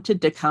been tempted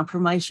to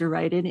compromise your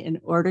writing in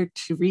order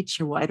to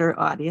reach a wider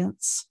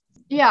audience?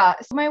 Yeah,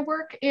 so my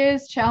work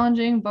is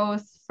challenging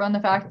both from the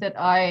fact that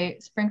I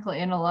sprinkle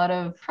in a lot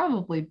of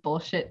probably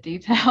bullshit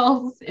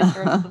details in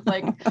terms of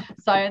like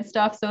science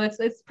stuff. So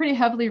it's pretty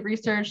heavily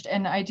researched,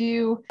 and I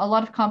do a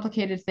lot of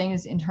complicated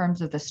things in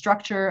terms of the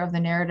structure of the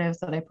narratives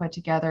that I put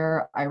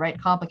together. I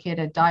write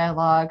complicated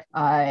dialogue.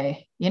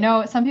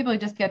 Some people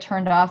just get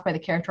turned off by the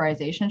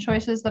characterization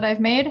choices that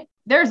I've made.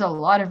 There's a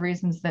lot of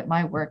reasons that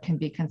my work can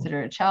be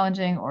considered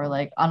challenging or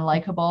like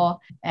unlikable.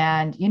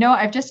 And,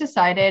 I've just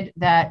decided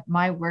that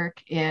my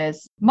work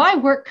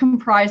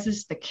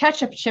comprises the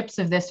ketchup chips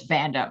of this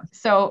fandom.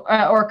 So,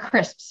 or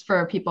crisps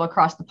for people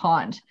across the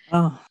pond.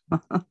 Oh.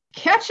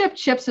 Ketchup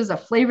chips is a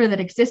flavor that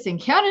exists in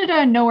Canada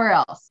and nowhere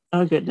else.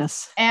 Oh,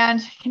 goodness.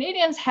 And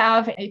Canadians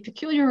have a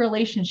peculiar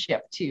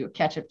relationship to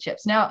ketchup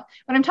chips. Now,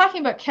 when I'm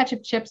talking about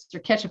ketchup chips or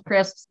ketchup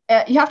crisps,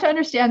 you have to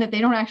understand that they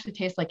don't actually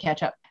taste like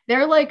ketchup.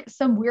 They're like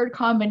some weird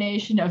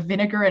combination of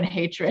vinegar and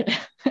hatred.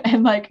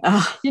 And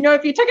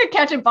if you took a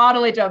ketchup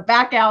bottle into a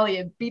back alley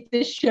and beat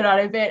this shit out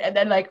of it and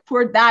then like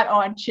poured that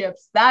on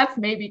chips, that's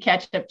maybe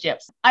ketchup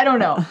chips. I don't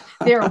know.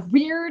 They're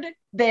weird.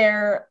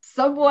 They're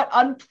somewhat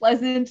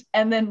unpleasant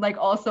and then like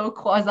also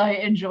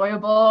quasi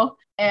enjoyable.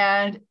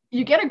 And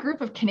you get a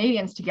group of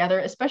Canadians together,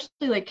 especially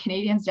like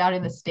Canadians down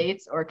in the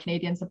States or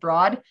Canadians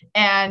abroad,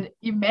 and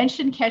you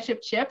mention ketchup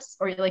chips,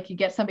 or you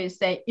get somebody to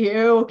say,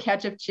 ew,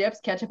 ketchup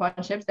on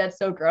chips, that's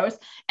so gross.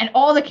 And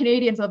all the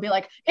Canadians will be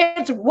like,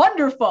 it's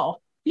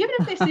wonderful. Even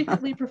if they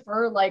secretly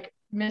prefer like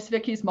Miss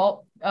Vicky's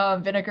malt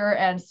vinegar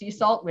and sea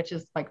salt, which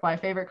is like my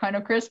favorite kind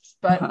of crisps.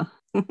 But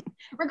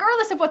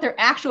regardless of what their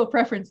actual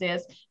preference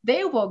is,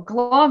 they will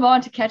glom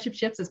onto ketchup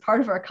chips as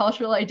part of our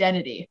cultural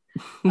identity.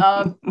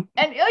 And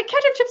like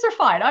ketchup chips are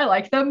fine. I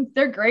like them.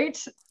 They're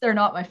great. They're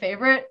not my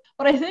favorite.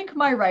 But I think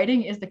my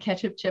writing is the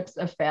ketchup chips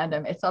of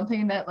fandom. It's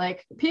something that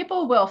like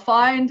people will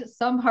find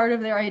some part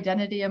of their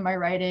identity in my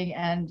writing.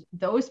 And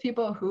those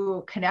people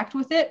who connect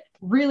with it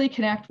really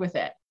connect with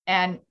it.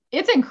 And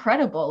it's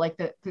incredible, like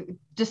the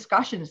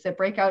discussions that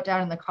break out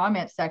down in the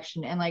comments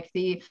section and like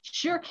the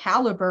sheer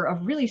caliber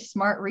of really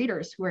smart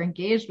readers who are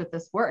engaged with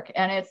this work.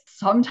 And it's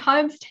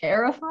sometimes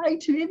terrifying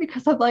to me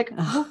because I'm like,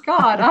 oh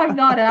God, I'm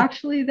not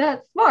actually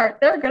that smart.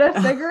 They're going to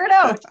figure it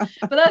out.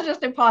 But that's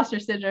just imposter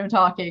syndrome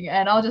talking.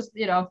 And I'll just,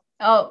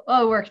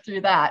 I'll work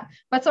through that.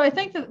 But so I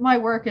think that my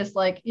work is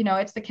like,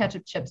 it's the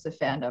ketchup chips of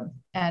fandom.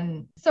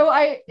 And so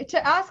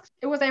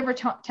was I ever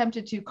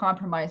tempted to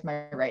compromise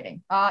my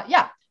writing?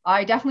 Yeah.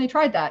 I definitely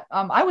tried that.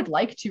 I would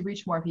like to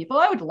reach more people.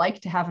 I would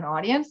like to have an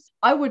audience.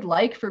 I would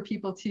like for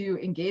people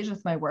to engage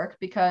with my work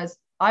because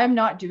I'm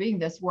not doing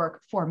this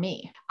work for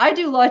me. I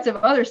do lots of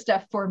other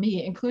stuff for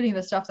me, including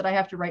the stuff that I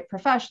have to write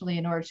professionally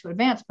in order to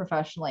advance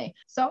professionally.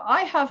 So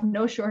I have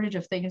no shortage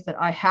of things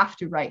that I have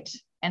to write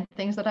and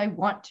things that I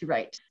want to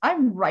write.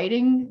 I'm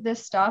writing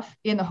this stuff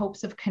in the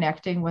hopes of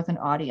connecting with an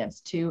audience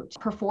to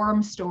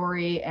perform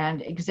story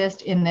and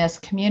exist in this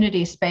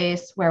community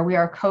space where we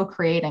are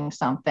co-creating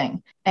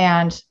something.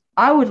 And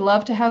I would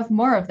love to have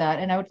more of that,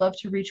 and I would love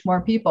to reach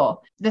more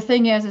people. The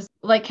thing is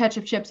like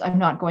ketchup chips, I'm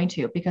not going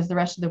to, because the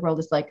rest of the world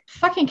is like,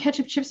 fucking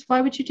ketchup chips, why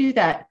would you do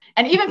that?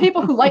 And even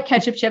people who like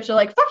ketchup chips are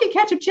like, fucking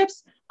ketchup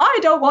chips, I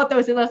don't want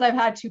those unless I've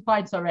had 2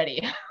 pints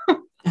already.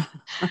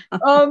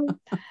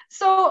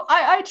 So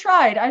I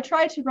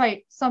tried to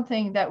write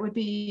something that would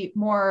be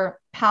more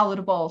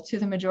palatable to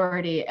the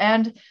majority.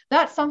 And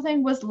that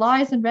something was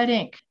lies in red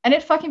ink. And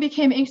it fucking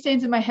became ink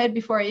stains in my head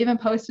before I even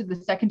posted the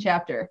second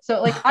chapter.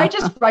 So like, I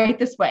just write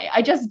this way.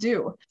 I just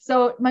do.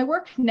 So my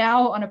work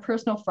now on a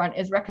personal front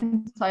is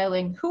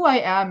reconciling who I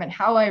am and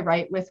how I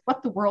write with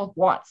what the world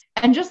wants.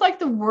 And just like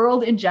the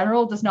world in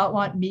general does not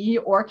want me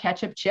or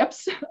ketchup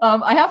chips,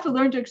 I have to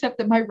learn to accept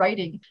that my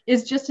writing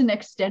is just an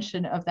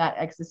extension of that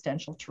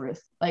existential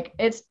truth. Like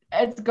it's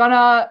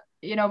gonna,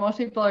 most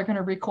people are going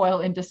to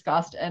recoil in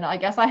disgust. And I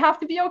guess I have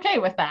to be okay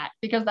with that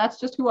because that's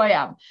just who I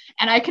am.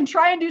 And I can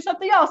try and do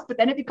something else, but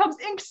then it becomes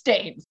ink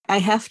stains. I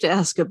have to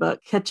ask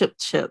about ketchup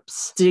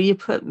chips. Do you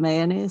put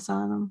mayonnaise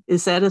on them?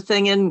 Is that a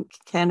thing in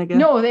Canada?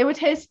 No, they would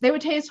taste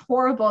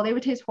horrible. They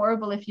would taste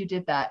horrible if you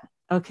did that.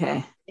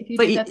 Okay. If you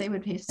did that, they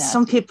would taste nasty.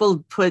 Some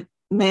people put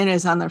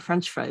mayonnaise on their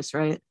French fries,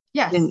 right?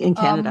 Yes. In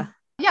Canada.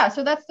 Yeah.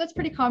 So that's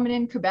pretty common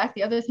in Quebec.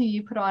 The other thing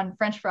you put on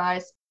French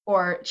fries,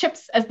 or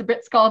chips, as the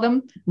Brits call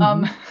them.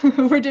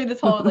 We're doing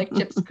this whole like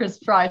chips,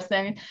 crisp fries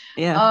thing.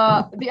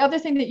 Yeah. The other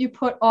thing that you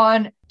put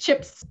on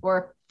chips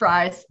or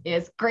fries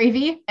is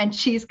gravy and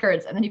cheese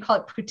curds. And then you call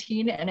it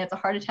poutine, and it's a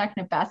heart attack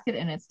in a basket,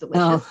 and it's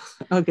delicious.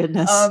 Oh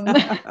goodness.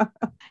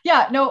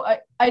 Yeah, no,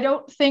 I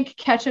don't think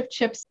ketchup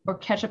chips or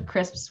ketchup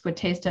crisps would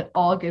taste at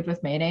all good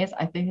with mayonnaise.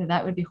 I think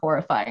that would be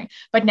horrifying.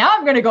 But now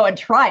I'm going to go and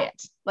try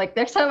it. Like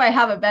next time I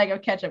have a bag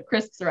of ketchup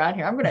crisps around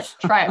here, I'm going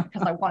to try it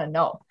because I want to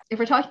know. If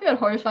we're talking about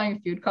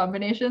horrifying food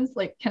combinations,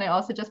 like, can I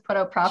also just put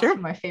out props for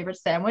my favorite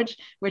sandwich,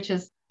 which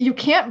is, you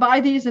can't buy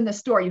these in the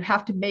store. You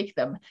have to make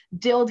them.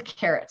 Dilled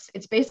carrots.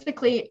 It's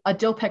basically a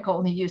dill pickle,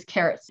 only use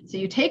carrots. So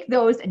you take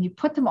those and you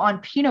put them on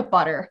peanut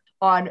butter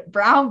on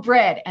brown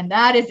bread, and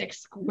that is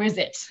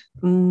exquisite.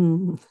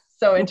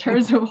 So in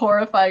terms of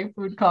horrifying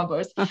food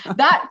combos,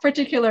 that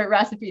particular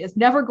recipe is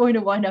never going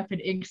to wind up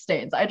in ink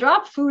stains. I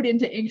drop food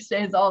into ink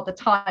stains all the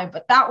time,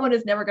 but that one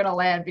is never going to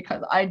land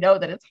because I know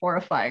that it's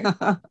horrifying.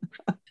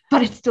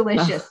 But it's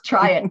delicious.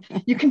 Try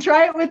it. You can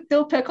try it with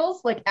dill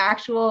pickles, like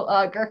actual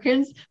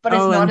gherkins, but it's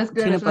not as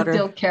good as with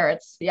dill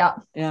carrots. Yeah.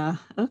 Yeah.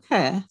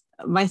 Okay.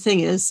 My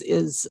thing is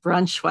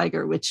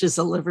Braunschweiger, which is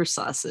a liver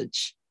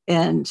sausage,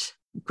 and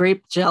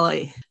grape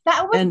jelly.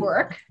 That would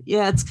work.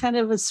 Yeah, it's kind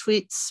of a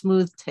sweet,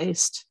 smooth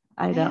taste.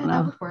 I don't know.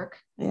 That would work.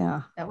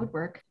 Yeah. That would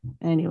work.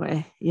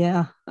 Anyway,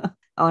 yeah.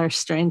 All our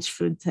strange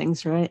food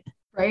things, right?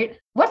 Right.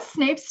 What's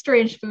Snape's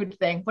strange food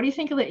thing? What do you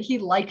think that he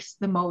likes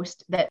the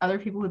most that other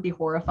people would be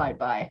horrified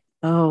by?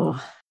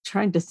 Oh,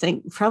 trying to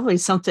think. Probably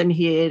something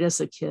he ate as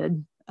a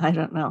kid. I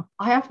don't know.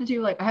 I have to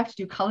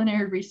do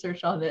culinary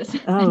research on this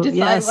and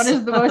decide what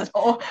is the most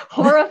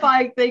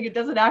horrifying thing. It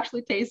doesn't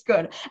actually taste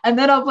good. And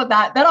then I'll put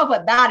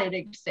that in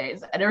ink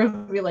stains, and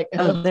everyone will be like,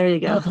 ugh. Oh, there you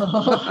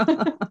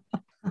go.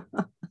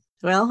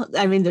 Well,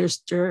 I mean, there's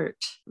dirt,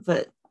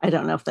 but I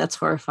don't know if that's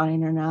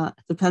horrifying or not.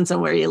 Depends on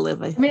where you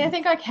live. I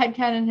think I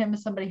headcanon him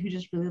as somebody who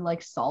just really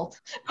likes salt.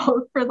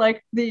 For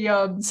like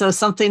the So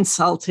something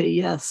salty,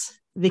 yes,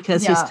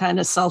 because he's kind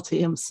of salty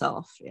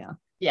himself. Yeah.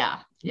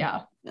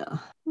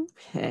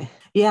 Okay.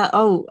 Yeah.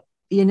 Oh,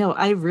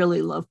 I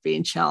really love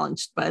being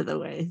challenged, by the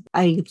way.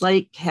 I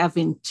like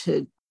having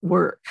to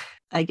work,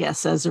 I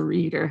guess, as a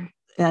reader.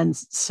 And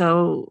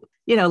so,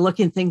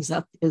 looking things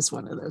up is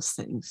one of those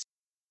things.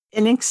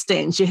 In ink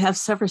stains, you have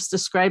Severus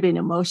describing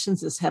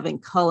emotions as having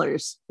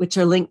colors, which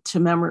are linked to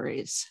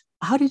memories.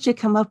 How did you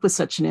come up with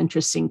such an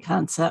interesting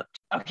concept?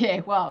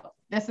 Okay, well,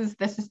 this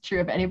is true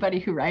of anybody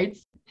who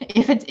writes.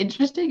 If it's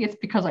interesting, it's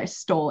because I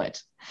stole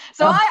it.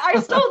 So I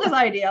stole this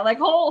idea, like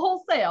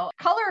wholesale.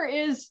 Color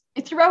is,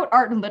 throughout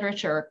art and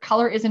literature,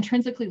 color is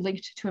intrinsically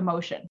linked to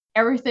emotion.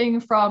 Everything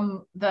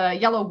from the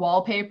yellow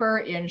wallpaper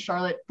in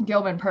Charlotte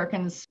Gilman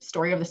Perkins'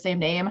 story of the same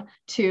name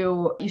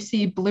to you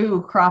see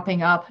blue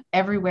cropping up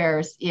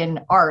everywhere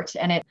in art,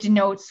 and it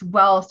denotes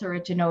wealth or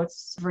it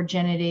denotes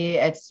virginity.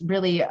 It's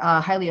really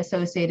highly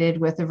associated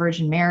with the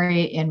Virgin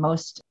Mary in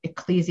most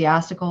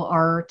ecclesiastical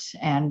art,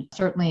 and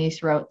certainly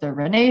throughout the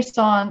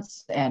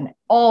Renaissance and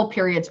all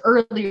periods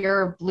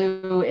earlier,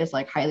 blue is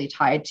like highly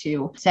tied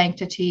to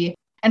sanctity.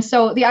 And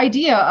so the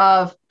idea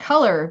of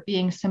color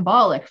being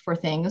symbolic for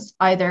things,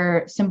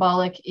 either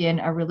symbolic in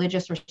a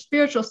religious or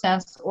spiritual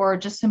sense, or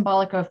just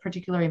symbolic of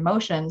particular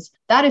emotions,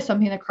 that is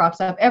something that crops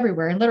up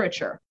everywhere in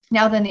literature.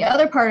 Now, then the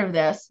other part of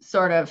this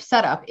sort of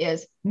setup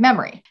is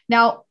memory.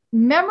 Now,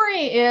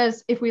 memory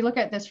is, if we look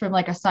at this from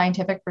like a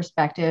scientific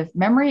perspective,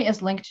 memory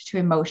is linked to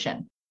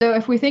emotion. So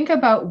if we think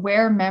about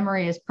where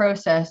memory is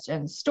processed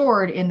and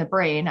stored in the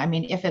brain, I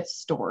mean, if it's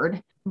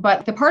stored,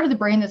 but the part of the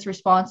brain that's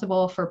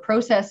responsible for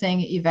processing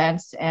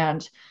events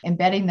and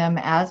embedding them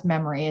as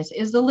memories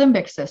is the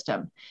limbic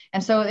system.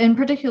 And so in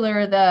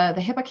particular,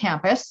 the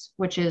hippocampus,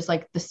 which is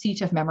like the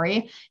seat of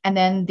memory, and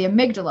then the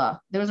amygdala.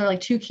 Those are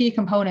like two key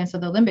components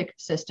of the limbic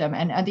system.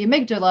 And the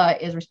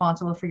amygdala is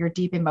responsible for your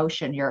deep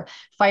emotion, your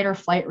fight or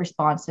flight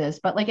responses,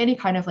 but like any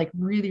kind of like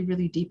really,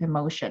 really deep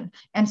emotion.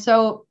 And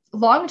so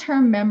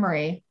long-term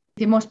memory,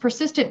 the most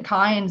persistent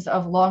kinds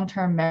of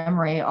long-term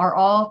memory are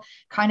all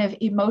kind of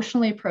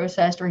emotionally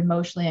processed or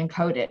emotionally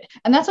encoded.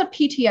 And that's what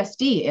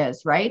PTSD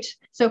is, right?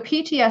 So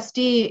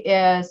PTSD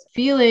is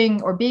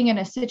feeling or being in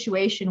a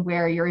situation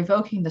where you're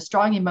evoking the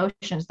strong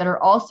emotions that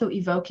are also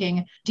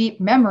evoking deep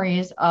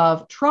memories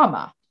of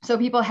trauma. So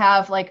people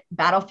have like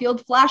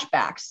battlefield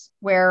flashbacks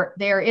where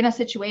they're in a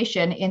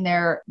situation in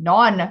their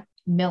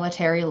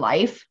non-military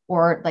life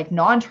or like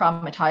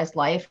non-traumatized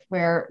life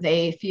where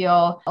they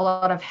feel a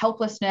lot of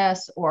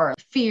helplessness or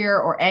fear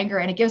or anger,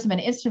 and it gives them an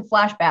instant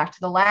flashback to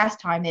the last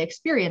time they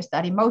experienced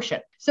that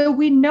emotion. So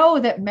we know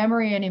that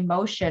memory and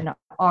emotion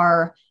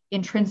are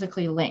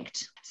intrinsically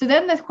linked. So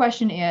then the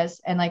question is,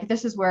 and like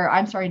this is where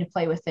I'm starting to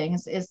play with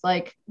things, is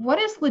like, what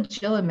is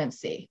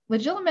legitimacy?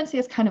 Legitimacy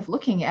is kind of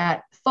looking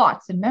at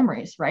thoughts and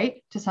memories,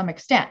 right? To some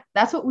extent.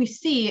 That's what we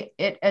see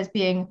it as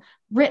being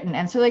written.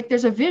 And so like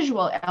there's a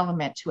visual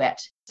element to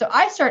it. So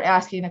I start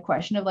asking the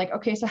question of like,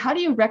 okay, so how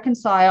do you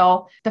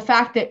reconcile the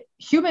fact that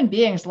human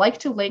beings like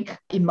to link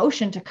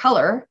emotion to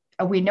color?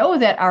 We know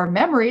that our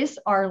memories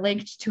are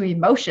linked to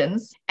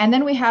emotions. And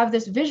then we have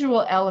this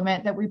visual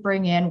element that we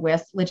bring in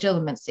with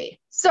legitimacy.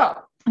 So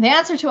the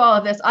answer to all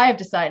of this, I have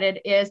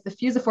decided, is the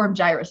fusiform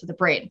gyrus of the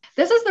brain.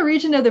 This is the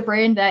region of the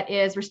brain that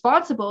is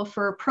responsible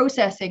for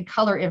processing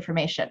color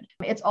information.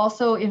 It's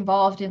also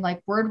involved in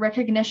like word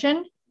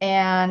recognition.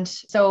 And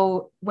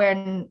so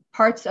when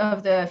parts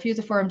of the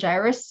fusiform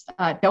gyrus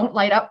don't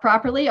light up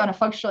properly on a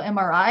functional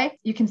MRI,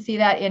 you can see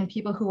that in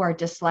people who are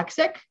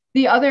dyslexic.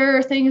 The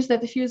other things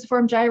that the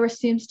fusiform gyrus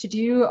seems to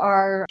do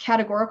are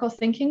categorical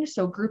thinking,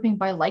 so grouping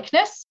by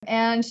likeness,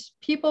 and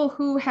people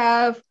who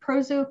have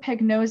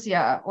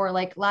prosopagnosia or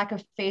like lack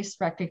of face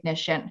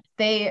recognition.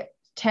 They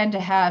tend to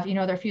have,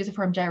 their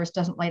fusiform gyrus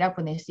doesn't light up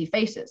when they see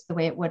faces the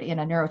way it would in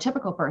a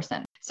neurotypical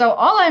person. So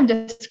all I'm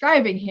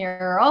describing here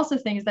are also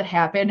things that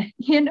happen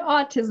in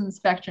autism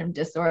spectrum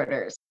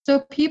disorders. So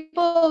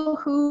people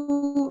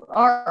who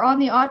are on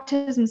the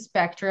autism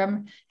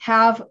spectrum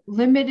have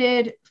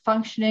limited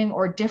functioning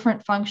or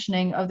different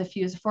functioning of the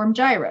fusiform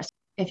gyrus.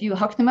 If you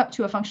hook them up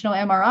to a functional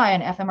MRI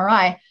and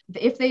fMRI,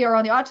 if they are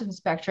on the autism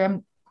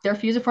spectrum, their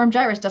fusiform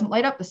gyrus doesn't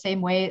light up the same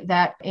way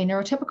that a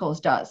neurotypical's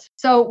does.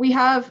 So we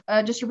have,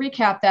 just to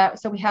recap that,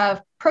 so we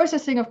have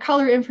processing of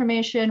color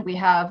information, we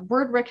have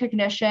word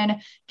recognition,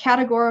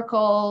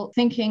 categorical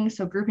thinking,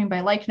 so grouping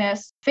by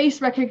likeness,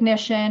 face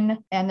recognition,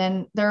 and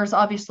then there's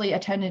obviously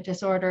attendant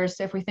disorders.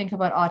 So if we think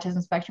about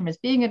autism spectrum as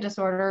being a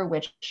disorder,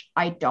 which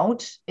I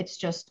don't, it's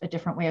just a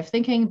different way of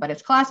thinking, but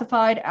it's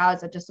classified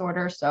as a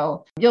disorder.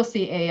 So you'll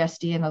see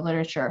ASD in the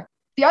literature.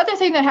 The other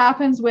thing that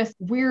happens with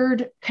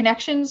weird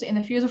connections in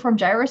the fusiform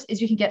gyrus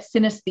is you can get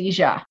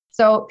synesthesia.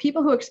 So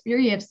people who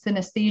experience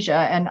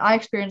synesthesia, and I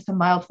experienced the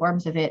mild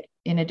forms of it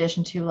in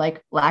addition to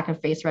like lack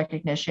of face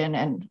recognition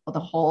and the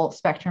whole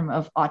spectrum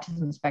of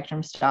autism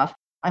spectrum stuff.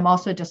 I'm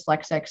also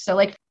dyslexic. So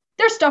like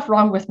there's stuff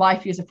wrong with my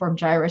fusiform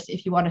gyrus,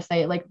 if you want to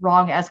say like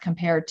wrong as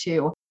compared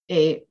to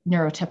a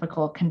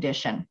neurotypical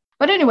condition.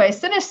 But anyway,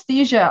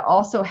 synesthesia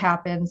also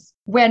happens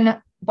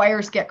when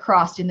wires get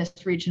crossed in this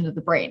region of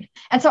the brain.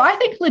 And so I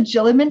think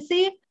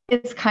legitimacy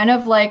is kind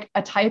of like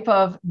a type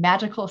of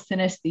magical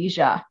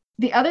synesthesia.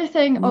 The other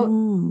thing,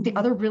 the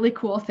other really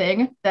cool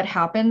thing that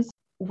happens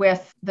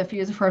with the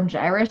fusiform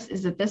gyrus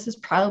is that this is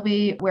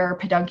probably where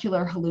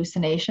peduncular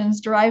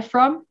hallucinations derive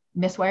from,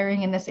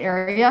 miswiring in this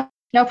area.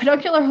 Now,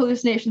 peduncular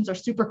hallucinations are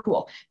super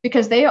cool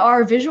because they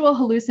are visual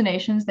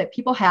hallucinations that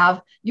people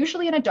have,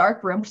 usually in a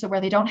dark room, so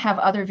where they don't have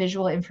other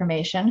visual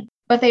information,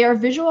 but they are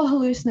visual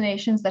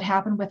hallucinations that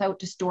happen without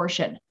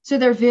distortion. So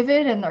they're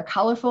vivid and they're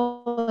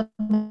colorful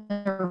and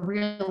they're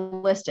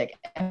realistic.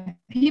 And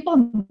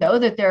people know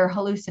that they're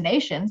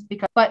hallucinations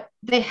but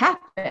they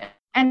happen.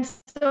 And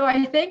so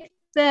I think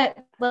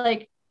that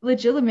like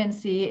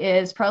legitimacy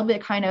is probably a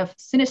kind of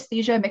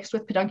synesthesia mixed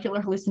with peduncular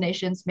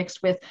hallucinations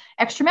mixed with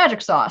extra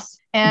magic sauce.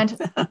 And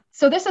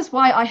so this is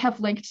why I have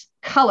linked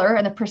color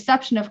and the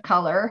perception of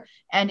color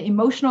and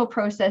emotional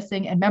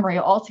processing and memory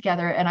all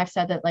together. And I've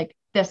said that like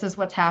this is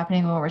what's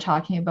happening when we're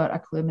talking about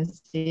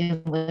occlumency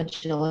and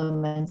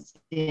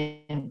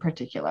legitimacy in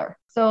particular.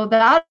 So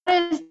that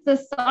is the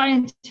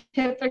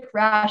scientific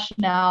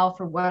rationale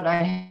for what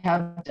I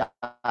have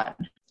done.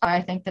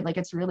 I think that like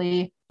it's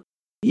really...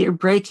 You're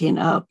breaking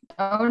up.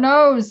 Oh,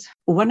 noes.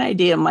 One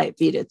idea might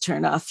be to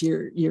turn off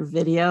your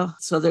video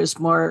so there's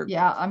more.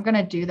 Yeah, I'm going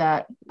to do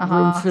that.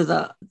 Room for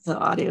the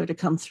audio to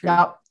come through.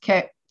 Yep.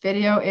 Okay.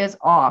 Video is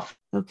off.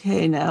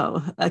 Okay.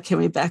 Now, can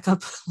we back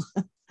up?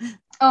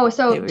 Oh,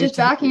 so just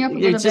backing up a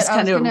you're little just bit,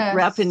 kind of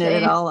wrapping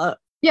it all up.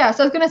 Yeah,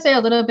 so I was going to say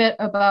a little bit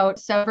about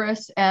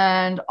Severus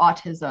and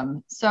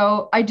autism.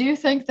 So I do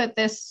think that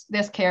this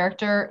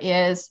character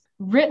is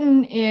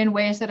written in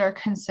ways that are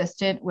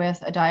consistent with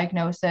a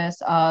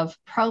diagnosis of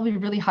probably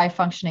really high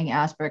functioning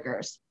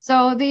Asperger's.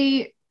 So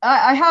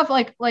I have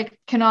like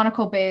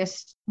canonical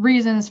based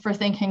reasons for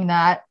thinking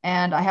that,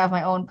 and I have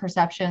my own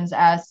perceptions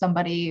as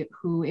somebody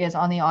who is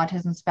on the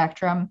autism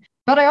spectrum.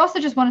 But I also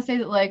just want to say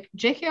that like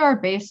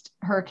JKR based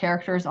her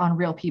characters on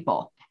real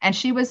people. And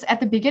she was at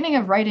the beginning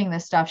of writing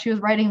this stuff, she was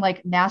writing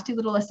like nasty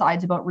little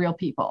asides about real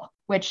people,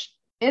 which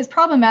is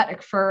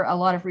problematic for a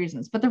lot of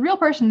reasons. But the real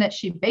person that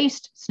she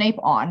based Snape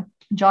on,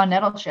 John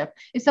Nettleship,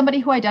 is somebody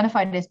who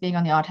identified as being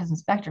on the autism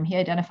spectrum. He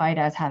identified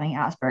as having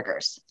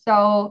Asperger's.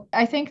 So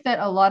I think that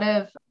a lot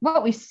of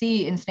what we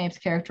see in Snape's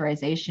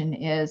characterization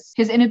is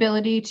his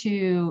inability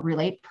to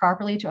relate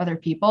properly to other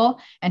people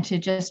and to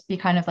just be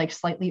kind of like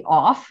slightly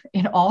off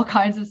in all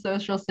kinds of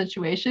social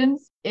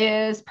situations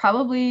is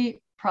probably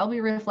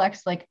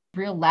reflects like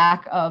real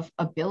lack of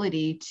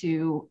ability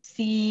to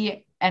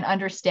see and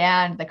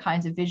understand the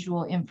kinds of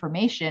visual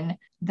information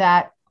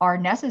that are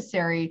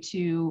necessary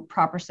to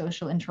proper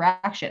social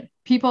interaction.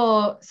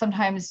 People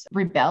sometimes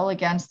rebel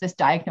against this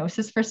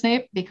diagnosis for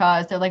Snape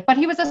because they're like, but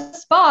he was a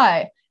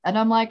spy. And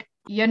I'm like,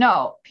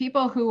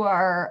 people who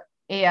are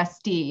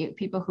ASD,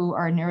 people who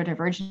are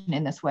neurodivergent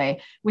in this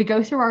way, we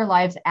go through our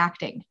lives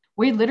acting.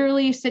 We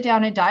literally sit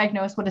down and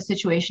diagnose what a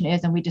situation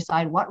is, and we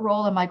decide what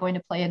role am I going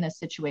to play in this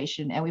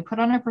situation. And we put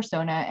on a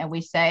persona and we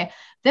say,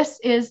 this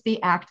is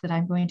the act that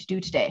I'm going to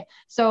do today.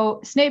 So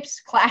Snape's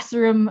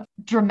classroom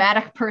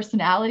dramatic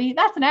personality,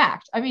 that's an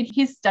act. I mean,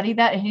 he's studied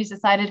that and he's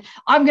decided,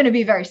 I'm going to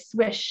be very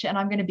swish and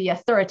I'm going to be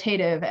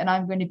authoritative and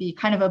I'm going to be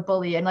kind of a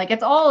bully. And like,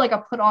 it's all like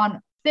a put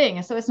on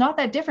thing. So it's not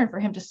that different for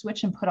him to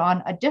switch and put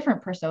on a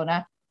different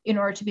persona in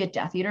order to be a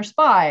Death Eater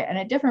spy and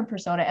a different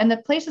persona. And the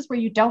places where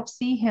you don't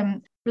see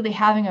him really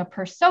having a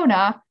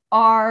persona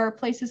are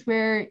places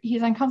where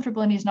he's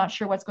uncomfortable and he's not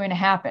sure what's going to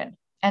happen.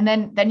 And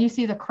then you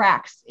see the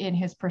cracks in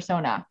his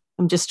persona.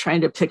 I'm just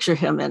trying to picture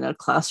him in a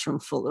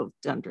classroom full of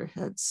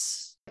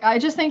dunderheads. I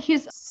just think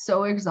he's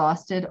so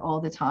exhausted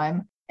all the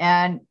time.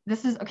 And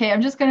this is, okay,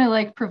 I'm just going to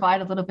like provide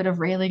a little bit of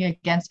railing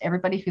against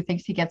everybody who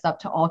thinks he gets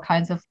up to all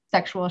kinds of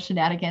sexual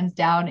shenanigans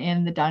down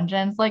in the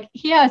dungeons. Like,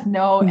 he has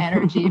no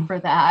energy for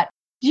that.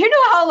 Do you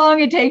know how long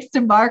it takes to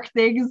mark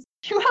things?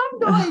 You have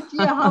no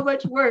idea how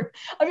much work.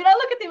 I mean, I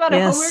look at the amount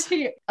of homework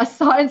he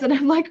assigns and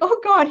I'm like, oh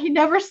God, he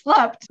never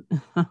slept.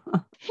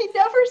 He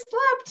never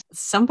slept.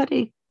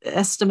 Somebody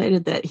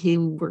estimated that he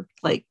worked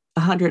like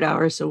 100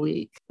 hours a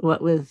week,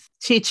 what with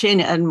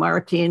teaching and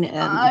marking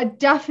and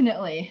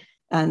definitely.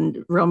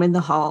 And roaming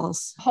the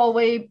halls.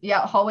 Hallway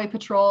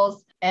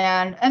patrols.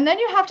 And then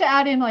you have to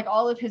add in like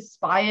all of his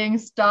spying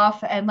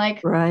stuff and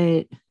like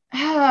right.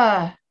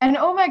 And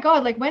oh my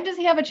God, like when does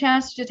he have a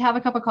chance to just have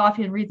a cup of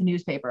coffee and read the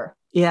newspaper?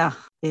 Yeah,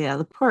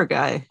 the poor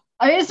guy.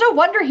 I mean, it's no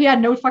wonder he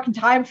had no fucking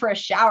time for a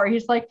shower.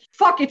 He's like,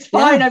 fuck, it's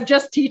fine. Yeah. I'm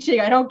just teaching.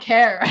 I don't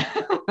care.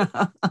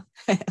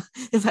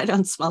 If I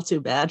don't smell too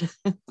bad.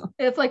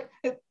 It's like,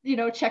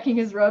 checking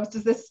his robes.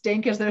 Does this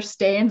stink? Is there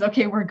stains?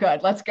 Okay, we're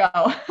good. Let's go.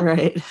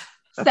 Right.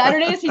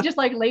 Saturdays, he just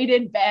like laid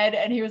in bed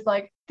and he was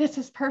like, this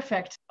is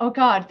perfect. Oh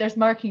God, there's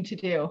marking to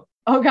do.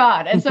 Oh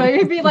God. And so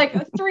it'd be like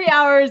 3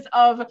 hours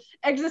of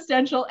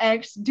existential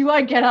angst. Do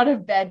I get out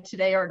of bed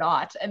today or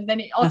not? And then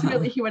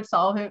he would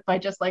solve it by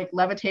just like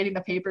levitating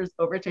the papers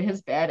over to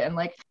his bed and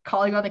like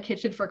calling on the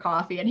kitchen for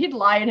coffee. And he'd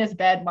lie in his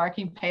bed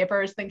marking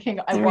papers thinking,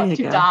 I want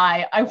to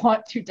die. I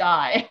want to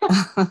die.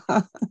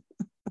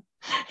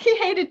 He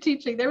hated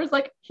teaching.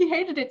 He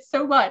hated it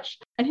so much.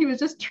 And he was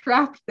just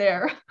trapped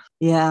there.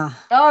 Yeah.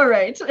 All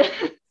right.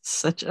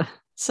 Such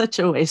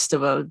a waste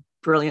of a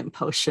brilliant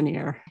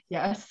potioneer.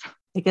 Yes.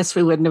 I guess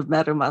we wouldn't have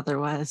met him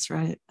otherwise,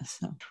 right?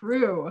 So,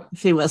 true.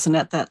 If he wasn't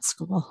at that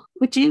school.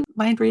 Would you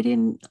mind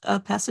reading a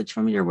passage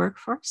from your work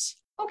for us?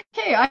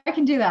 Okay, I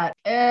can do that.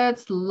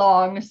 It's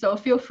long, so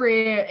feel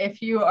free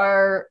if you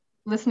are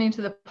listening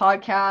to the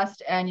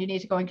podcast and you need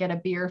to go and get a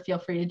beer, feel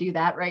free to do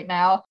that right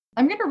now.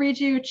 I'm going to read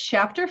you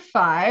chapter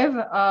 5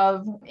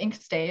 of Ink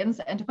Stains.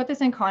 And to put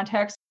this in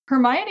context,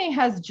 Hermione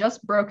has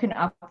just broken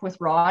up with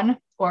Ron,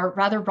 or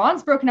rather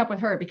Ron's broken up with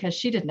her because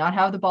she did not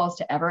have the balls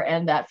to ever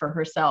end that for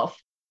herself.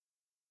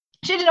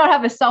 She did not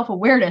have the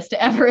self-awareness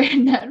to ever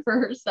end that for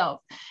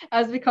herself,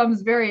 as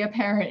becomes very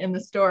apparent in the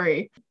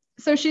story.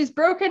 So she's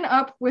broken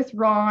up with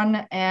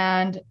Ron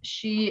and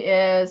she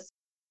is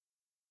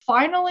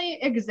finally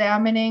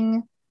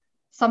examining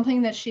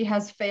something that she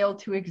has failed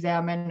to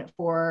examine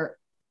for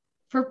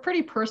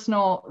pretty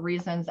personal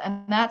reasons.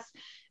 And that's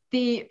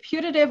the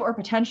putative or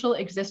potential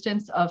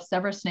existence of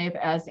Severus Snape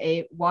as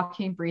a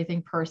walking,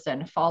 breathing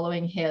person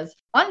following his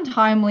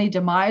untimely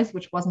demise,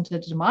 which wasn't a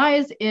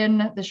demise,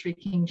 in the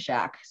Shrieking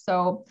Shack.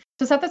 So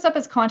to set this up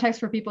as context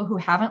for people who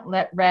haven't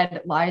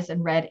read Lies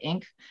and Red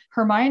Ink,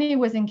 Hermione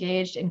was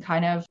engaged in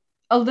kind of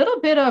a little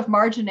bit of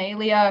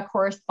marginalia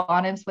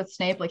correspondence with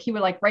Snape. Like he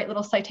would like write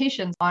little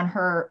citations on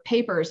her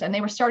papers, and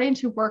they were starting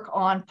to work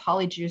on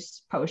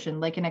Polyjuice Potion,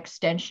 like an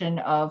extension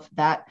of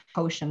that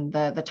potion,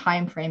 the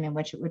time frame in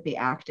which it would be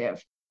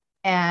active.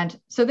 And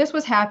so this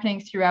was happening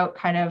throughout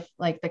kind of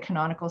like the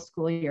canonical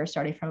school year,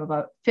 starting from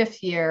about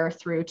 5th year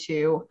through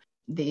to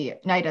the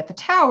night at the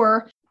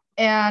Tower.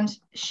 And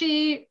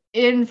she,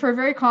 for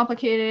very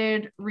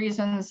complicated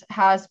reasons,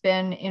 has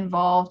been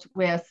involved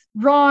with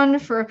Ron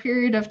for a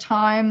period of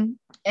time.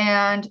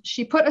 And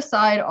she put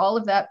aside all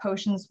of that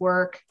potions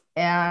work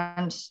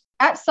and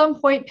at some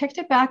point picked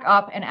it back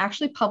up and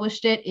actually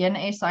published it in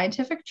a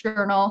scientific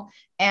journal.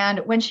 And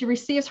when she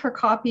receives her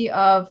copy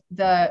of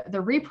the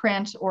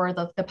reprint or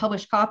the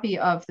published copy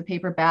of the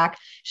paperback,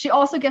 she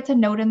also gets a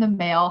note in the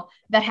mail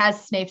that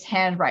has Snape's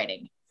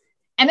handwriting.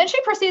 And then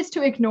she proceeds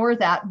to ignore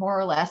that more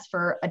or less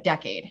for a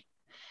decade.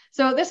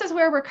 So this is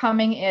where we're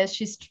coming, is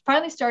she's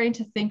finally starting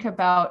to think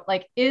about,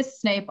 like, is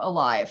Snape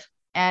alive?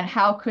 And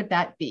how could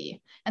that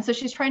be? And so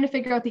she's trying to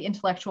figure out the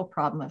intellectual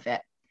problem of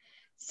it.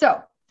 So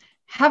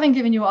having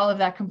given you all of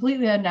that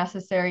completely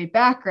unnecessary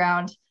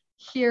background,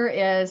 here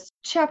is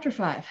chapter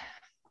 5.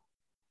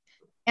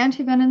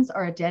 Antivenoms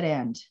are a dead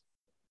end.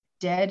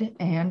 Dead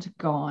and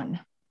gone.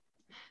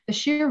 The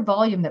sheer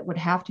volume that would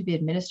have to be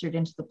administered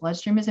into the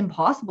bloodstream is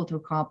impossible to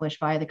accomplish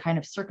via the kind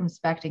of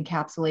circumspect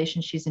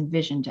encapsulation she's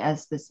envisioned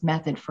as this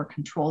method for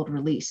controlled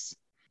release.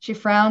 She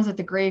frowns at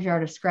the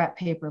graveyard of scrap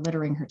paper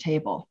littering her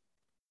table.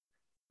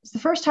 It's the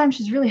first time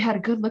she's really had a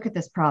good look at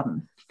this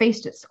problem,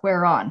 faced it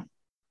square on.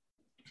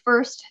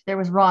 First, there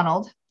was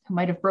Ronald, who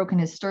might have broken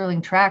his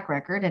sterling track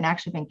record and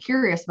actually been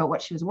curious about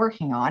what she was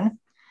working on.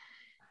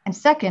 And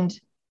second,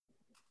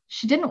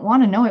 she didn't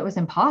want to know it was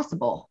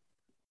impossible.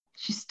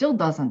 She still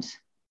doesn't.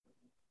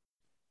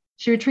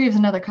 She retrieves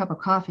another cup of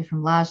coffee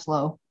from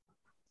Laszlo.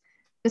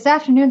 This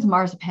afternoon's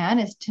marzipan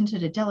is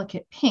tinted a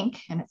delicate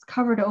pink, and it's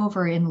covered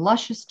over in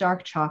luscious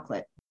dark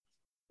chocolate.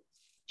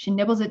 She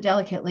nibbles it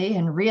delicately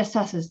and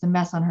reassesses the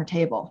mess on her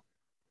table.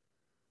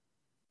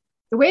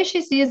 The way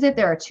she sees it,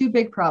 there are 2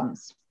 big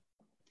problems: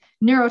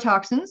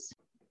 neurotoxins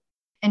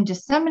and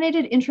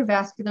disseminated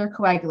intravascular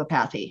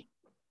coagulopathy.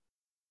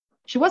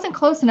 She wasn't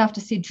close enough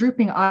to see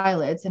drooping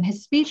eyelids, and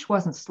his speech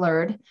wasn't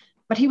slurred,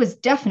 but he was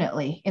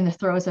definitely in the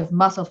throes of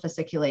muscle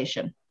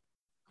fasciculation.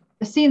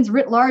 The scene's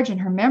writ large in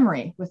her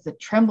memory, with the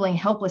trembling,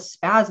 helpless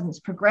spasms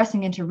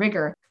progressing into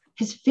rigor,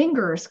 his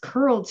fingers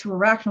curled to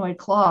arachnoid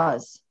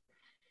claws.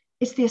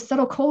 It's the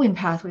acetylcholine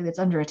pathway that's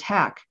under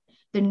attack,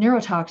 the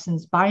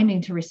neurotoxins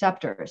binding to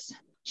receptors.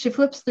 She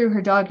flips through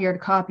her dog-eared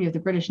copy of the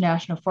British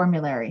National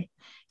Formulary.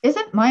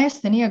 Isn't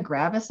myasthenia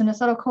gravis an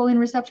acetylcholine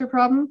receptor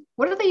problem?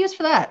 What do they use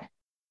for that?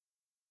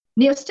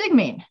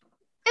 Neostigmine.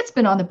 It's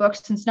been on the books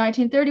since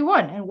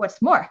 1931, and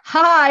what's more,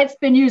 it's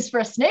been used for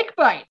a snake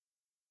bite.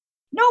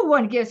 No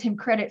one gives him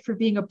credit for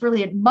being a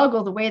brilliant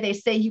muggle the way they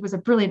say he was a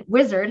brilliant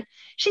wizard.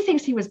 She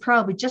thinks he was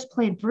probably just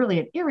plain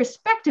brilliant,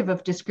 irrespective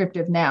of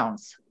descriptive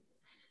nouns.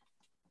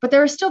 But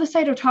there are still the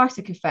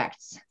cytotoxic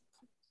effects.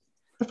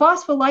 The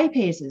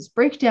phospholipases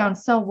break down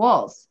cell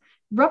walls,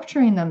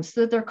 rupturing them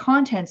so that their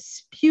contents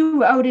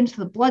spew out into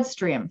the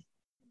bloodstream.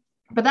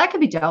 But that can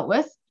be dealt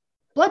with.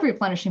 Blood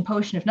replenishing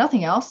potion, if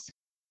nothing else.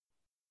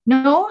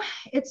 No,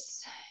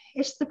 it's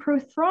the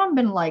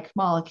prothrombin-like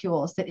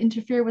molecules that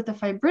interfere with the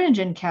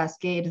fibrinogen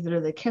cascade that are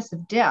the kiss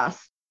of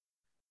death.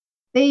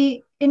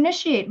 They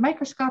initiate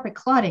microscopic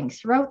clotting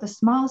throughout the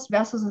smallest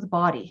vessels of the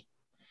body.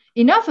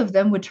 Enough of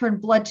them would turn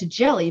blood to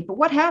jelly, but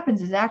what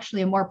happens is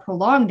actually a more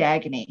prolonged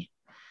agony.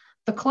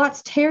 The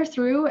clots tear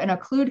through and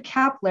occlude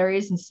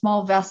capillaries and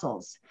small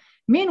vessels.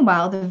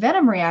 Meanwhile, the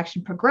venom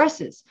reaction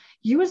progresses,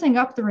 using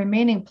up the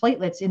remaining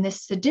platelets in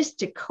this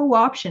sadistic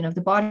co-option of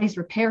the body's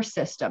repair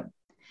system.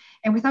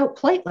 And without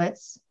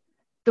platelets,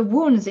 the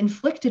wounds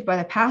inflicted by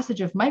the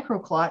passage of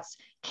microclots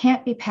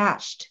can't be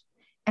patched,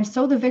 and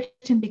so the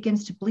victim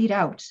begins to bleed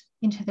out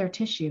into their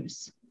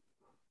tissues.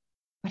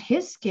 But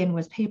his skin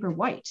was paper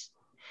white,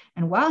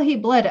 and while he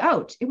bled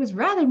out, it was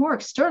rather more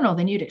external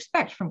than you'd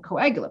expect from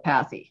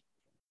coagulopathy.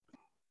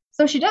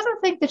 So she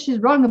doesn't think that she's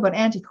wrong about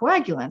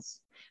anticoagulants,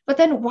 but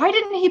then why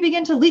didn't he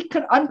begin to leak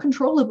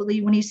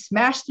uncontrollably when he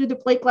smashed through the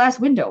plate glass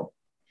window?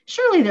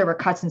 Surely there were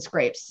cuts and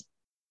scrapes.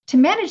 To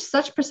manage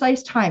such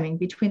precise timing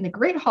between the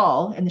Great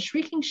Hall and the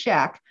Shrieking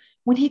Shack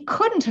when he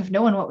couldn't have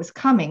known what was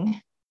coming,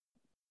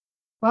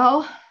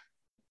 well,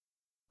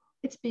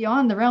 it's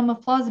beyond the realm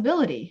of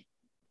plausibility.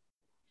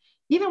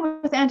 Even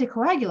with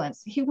anticoagulants,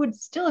 he would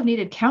still have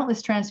needed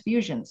countless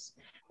transfusions,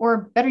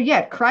 or better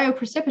yet,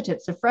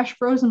 cryoprecipitates of fresh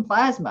frozen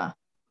plasma.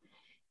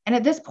 And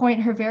at this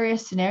point, her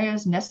various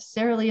scenarios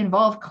necessarily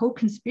involve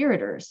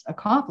co-conspirators,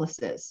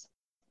 accomplices.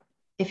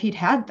 If he'd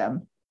had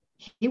them,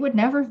 he would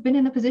never have been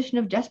in the position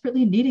of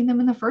desperately needing them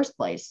in the first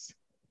place.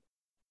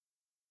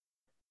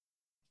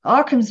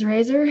 Occam's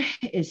razor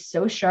is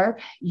so sharp,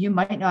 you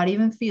might not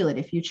even feel it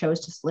if you chose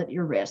to slit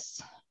your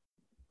wrists.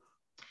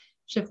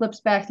 She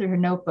flips back through her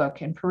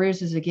notebook and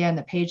peruses again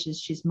the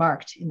pages she's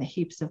marked in the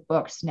heaps of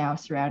books now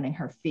surrounding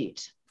her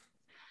feet.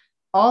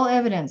 All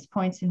evidence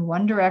points in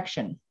one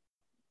direction.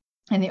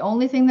 And the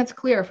only thing that's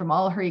clear from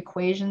all her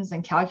equations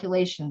and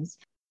calculations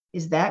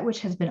is that which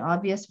has been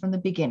obvious from the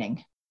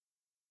beginning.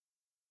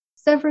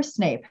 Severus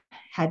Snape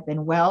had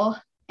been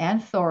well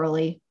and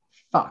thoroughly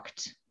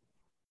fucked.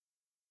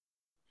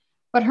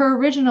 But her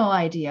original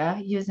idea,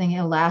 using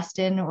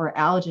elastin or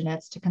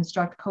alginate to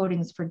construct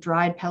coatings for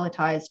dried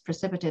pelletized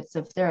precipitates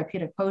of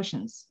therapeutic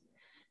potions,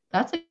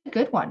 that's a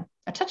good one,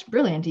 a touch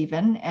brilliant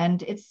even,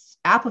 and it's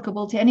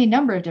applicable to any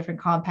number of different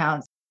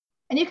compounds.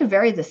 And you can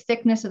vary the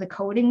thickness of the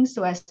coating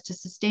so as to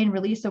sustain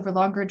release over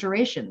longer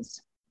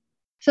durations.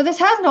 So this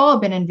hasn't all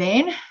been in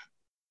vain.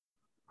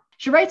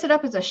 She writes it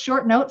up as a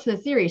short note for the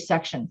theory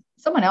section.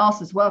 Someone else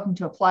is welcome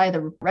to apply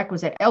the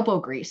requisite elbow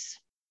grease.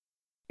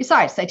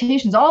 Besides,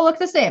 citations all look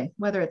the same,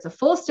 whether it's a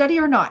full study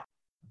or not.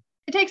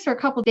 It takes her a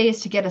couple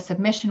days to get a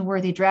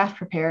submission-worthy draft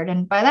prepared,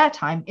 and by that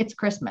time, it's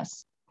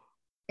Christmas.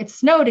 It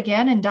snowed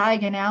again, and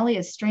Diagon Alley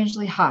is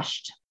strangely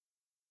hushed.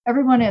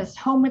 Everyone is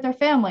home with their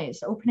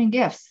families, opening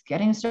gifts,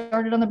 getting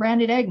started on the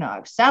brandied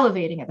eggnog,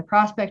 salivating at the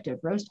prospect of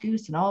roast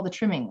goose and all the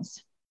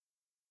trimmings.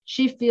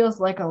 She feels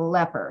like a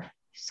leper,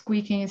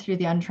 squeaking through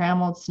the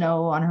untrammeled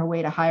snow on her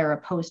way to hire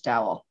a post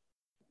owl.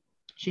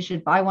 She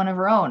should buy one of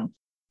her own,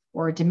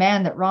 or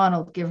demand that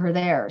Ronald give her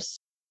theirs.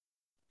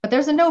 But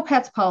there's a no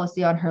pets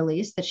policy on her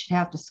lease that she'd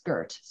have to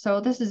skirt, so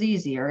this is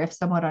easier, if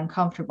somewhat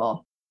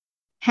uncomfortable.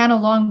 Hannah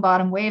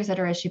Longbottom waves at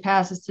her as she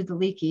passes through the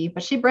leaky,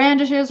 but she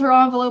brandishes her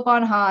envelope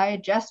on high,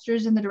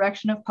 gestures in the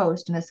direction of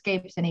post, and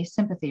escapes any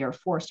sympathy or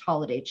forced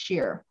holiday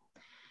cheer.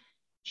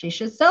 She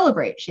should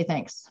celebrate, she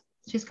thinks.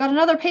 She's got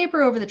another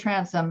paper over the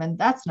transom, and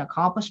that's an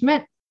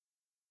accomplishment.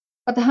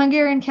 But the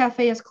Hungarian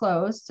cafe is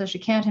closed, so she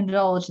can't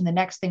indulge in the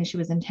next thing she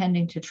was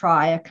intending to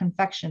try, a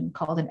confection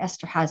called an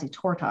Esterhazy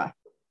torta.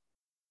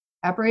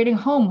 Operating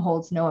home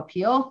holds no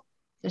appeal.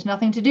 There's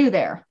nothing to do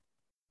there.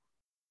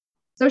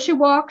 So she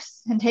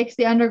walks and takes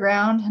the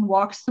underground and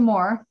walks some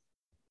more.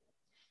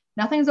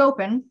 Nothing's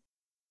open,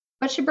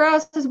 but she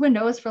browses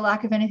windows for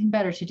lack of anything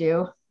better to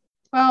do.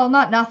 Well,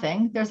 not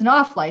nothing. There's an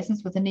off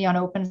license with a neon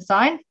open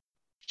sign.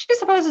 She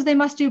supposes they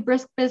must do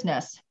brisk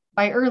business.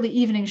 By early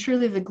evening,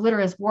 surely the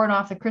glitter has worn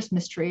off the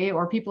Christmas tree,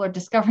 or people are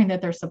discovering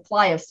that their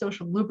supply of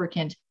social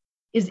lubricant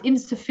is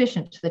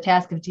insufficient to the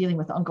task of dealing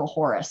with Uncle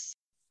Horace.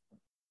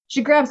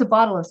 She grabs a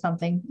bottle of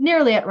something,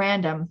 nearly at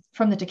random,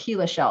 from the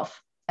tequila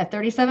shelf. At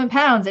 37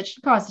 pounds, it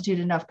should constitute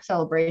enough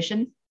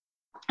celebration.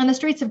 And the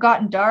streets have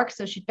gotten dark,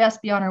 so she'd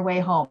best be on her way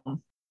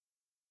home.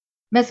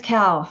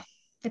 Mezcal.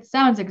 It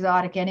sounds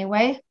exotic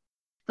anyway.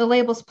 The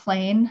label's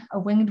plain, a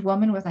winged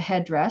woman with a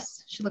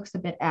headdress. She looks a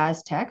bit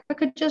Aztec, but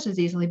could just as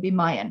easily be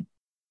Mayan.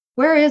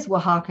 Where is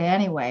Oaxaca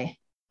anyway?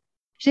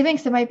 She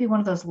thinks it might be one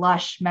of those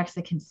lush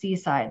Mexican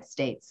seaside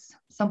states,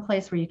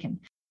 someplace where you can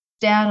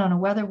stand on a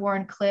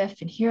weather-worn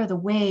cliff and hear the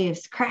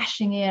waves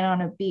crashing in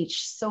on a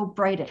beach so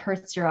bright it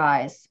hurts your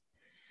eyes.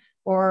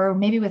 Or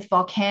maybe with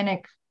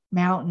volcanic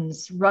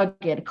mountains,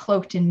 rugged,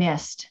 cloaked in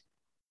mist.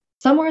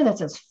 Somewhere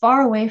that's as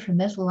far away from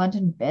this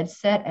London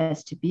bedset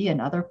as to be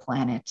another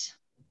planet.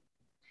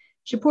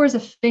 She pours a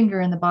finger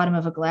in the bottom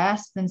of a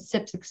glass, then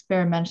sips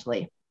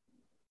experimentally.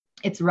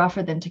 It's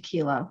rougher than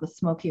tequila, with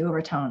smoky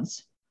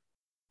overtones.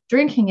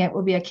 Drinking it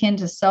will be akin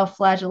to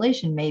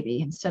self-flagellation, maybe,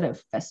 instead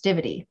of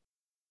festivity.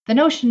 The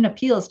notion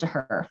appeals to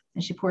her,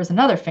 and she pours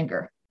another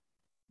finger.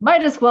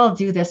 Might as well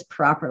do this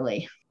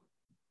properly.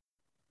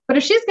 But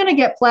if she's going to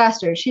get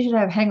plastered, she should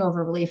have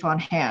hangover relief on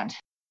hand.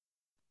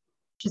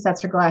 She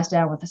sets her glass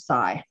down with a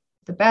sigh.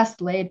 The best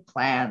laid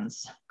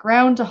plans,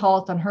 ground to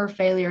halt on her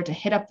failure to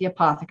hit up the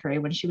apothecary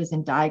when she was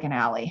in Diagon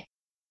Alley.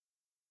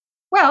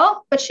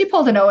 Well, but she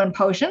pulled an O in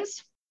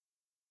potions.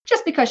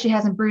 Just because she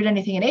hasn't brewed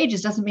anything in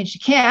ages doesn't mean she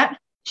can't.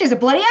 She's a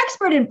bloody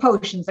expert in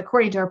potions,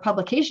 according to her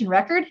publication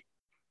record.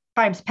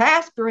 Times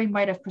past, brewing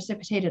might have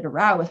precipitated a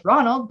row with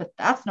Ronald, but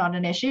that's not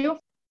an issue.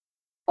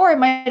 Or it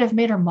might have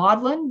made her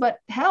maudlin, but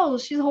hell,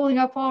 she's holding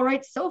up all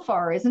right so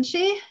far, isn't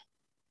she?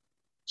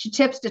 She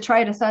tips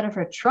detritus out of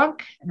her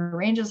trunk and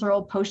arranges her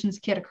old potions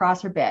kit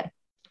across her bed.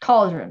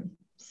 Cauldron,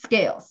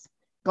 scales,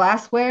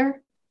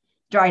 glassware,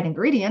 dried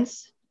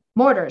ingredients,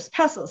 mortars,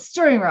 pestles,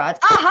 stirring rods.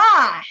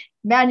 Aha!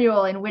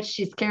 Manual in which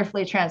she's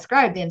carefully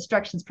transcribed the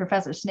instructions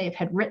Professor Snape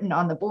had written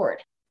on the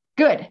board.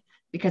 Good,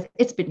 because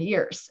it's been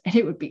years, and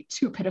it would be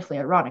too pitifully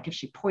ironic if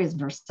she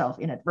poisoned herself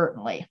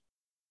inadvertently.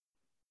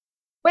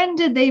 When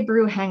did they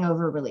brew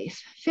hangover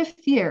relief?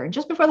 5th year,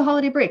 just before the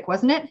holiday break,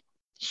 wasn't it?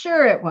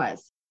 Sure it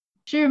was.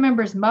 She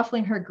remembers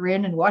muffling her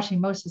grin and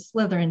watching Moses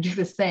Slytherin do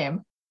the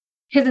same.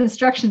 His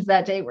instructions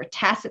that day were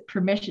tacit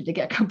permission to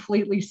get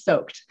completely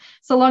soaked,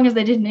 so long as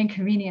they didn't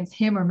inconvenience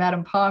him or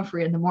Madame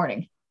Pomfrey in the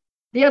morning.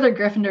 The other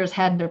Gryffindors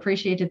hadn't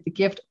appreciated the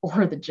gift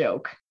or the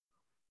joke.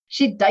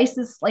 She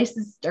dices,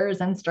 slices, stirs,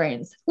 and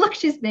strains. Look,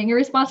 she's being a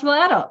responsible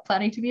adult,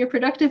 planning to be a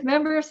productive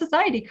member of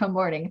society come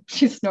morning.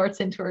 She snorts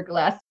into her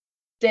glass.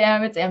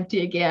 Damn, it's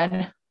empty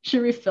again. She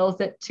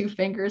refills it, 2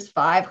 fingers,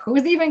 5.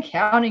 Who's even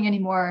counting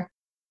anymore?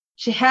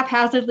 She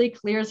haphazardly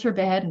clears her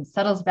bed and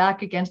settles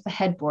back against the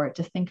headboard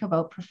to think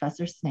about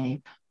Professor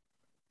Snape.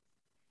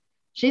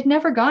 She'd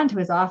never gone to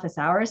his office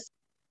hours.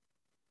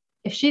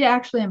 If she'd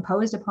actually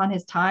imposed upon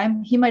his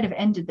time, he might have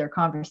ended their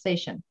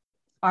conversation.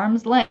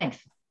 Arm's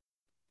length.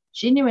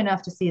 She knew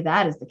enough to see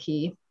that as the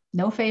key.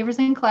 No favors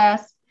in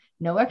class,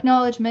 no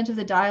acknowledgement of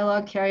the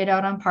dialogue carried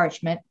out on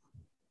parchment.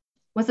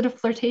 Was it a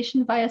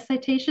flirtation via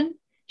citation?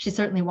 She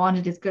certainly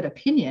wanted his good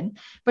opinion,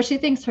 but she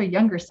thinks her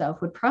younger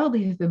self would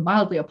probably have been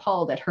mildly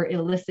appalled at her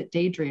illicit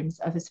daydreams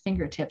of his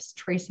fingertips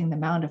tracing the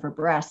mound of her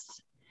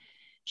breasts.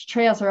 She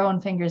trails her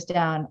own fingers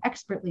down,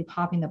 expertly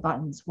popping the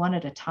buttons one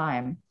at a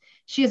time.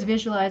 She is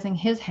visualizing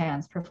his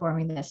hands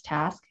performing this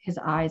task, his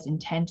eyes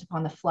intent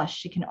upon the flush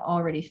she can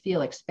already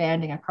feel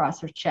expanding across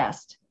her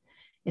chest.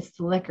 It's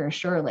the liquor,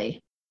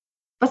 surely.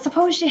 But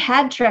suppose she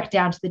had trekked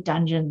down to the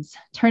dungeons,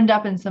 turned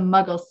up in some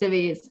muggle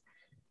civvies.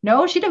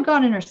 No, she'd have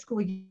gone in her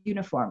school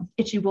uniform,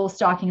 itchy wool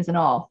stockings and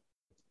all.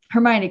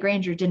 Hermione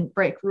Granger didn't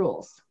break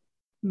rules.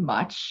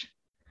 Much.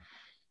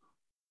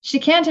 She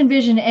can't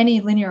envision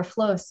any linear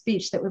flow of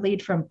speech that would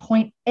lead from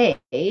point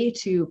A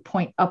to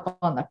point up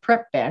on the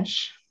prep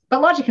bench.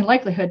 But logic and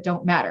likelihood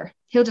don't matter.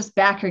 He'll just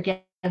back her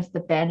against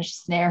the bench,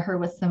 snare her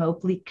with some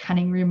oblique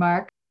cunning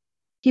remark.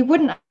 He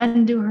wouldn't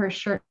undo her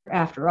shirt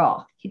after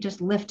all. He'd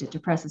just lift it to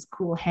press his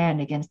cool hand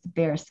against the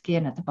bare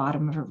skin at the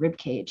bottom of her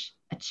ribcage.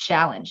 A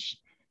challenge.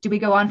 Do we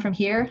go on from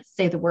here?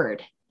 Say the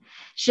word.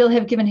 She'll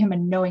have given him a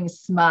knowing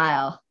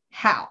smile.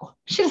 How?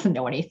 She doesn't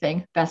know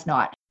anything. Best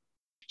not.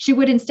 She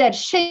would instead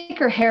shake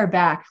her hair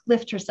back,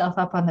 lift herself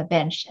up on the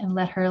bench, and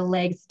let her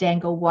legs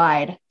dangle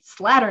wide.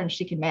 Slattern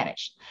she can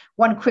manage.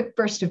 One quick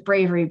burst of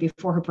bravery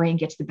before her brain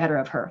gets the better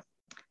of her.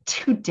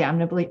 Too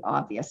damnably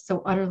obvious,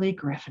 so utterly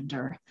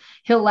Gryffindor.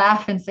 He'll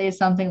laugh and say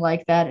something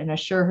like that and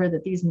assure her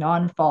that these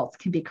non-faults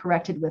can be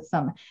corrected with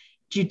some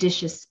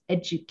judicious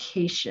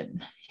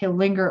education. He'll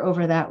linger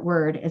over that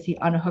word as he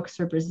unhooks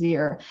her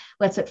brassiere,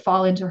 lets it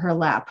fall into her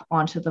lap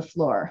onto the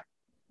floor.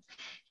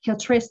 He'll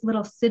trace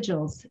little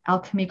sigils,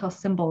 alchemical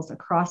symbols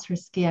across her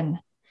skin.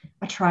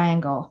 A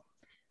triangle.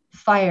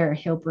 Fire,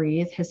 he'll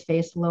breathe, his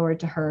face lowered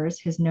to hers,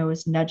 his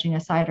nose nudging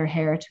aside her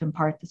hair to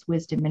impart this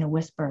wisdom in a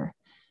whisper.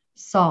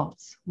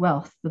 Salt,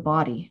 wealth, the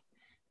body.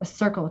 A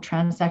circle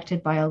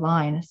transected by a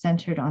line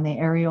centered on the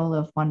areola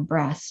of one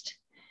breast.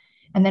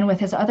 And then with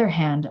his other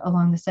hand,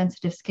 along the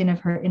sensitive skin of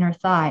her inner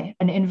thigh,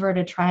 an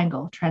inverted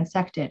triangle,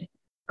 transected,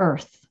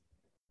 earth.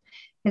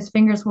 His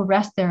fingers will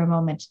rest there a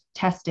moment,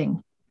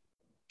 testing.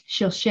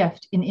 She'll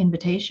shift in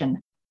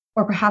invitation,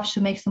 or perhaps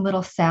she'll make some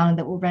little sound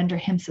that will render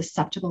him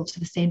susceptible to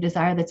the same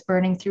desire that's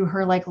burning through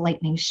her like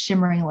lightning,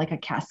 shimmering like a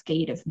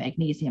cascade of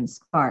magnesium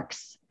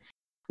sparks.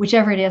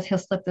 Whichever it is, he'll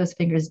slip those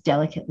fingers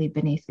delicately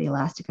beneath the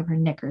elastic of her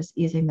knickers,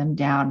 easing them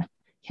down.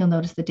 He'll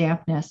notice the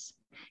dampness.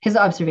 His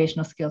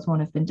observational skills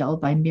won't have been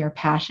dulled by mere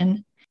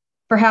passion.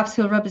 Perhaps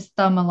he'll rub his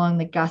thumb along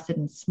the gusset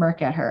and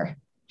smirk at her.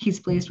 He's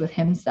pleased with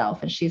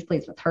himself, and she's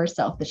pleased with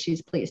herself that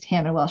she's pleased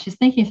him. And while she's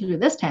thinking through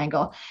this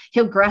tangle,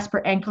 he'll grasp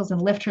her ankles and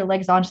lift her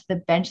legs onto the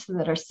bench so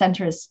that her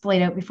center is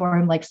splayed out before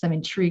him like some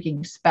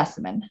intriguing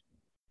specimen.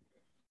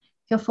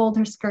 He'll fold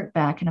her skirt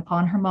back, and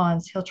upon her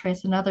mons, he'll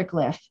trace another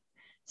glyph.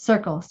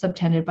 Circle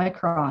subtended by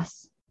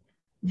cross.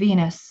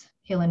 Venus,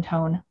 he'll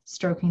intone,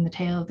 stroking the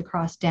tail of the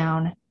cross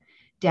down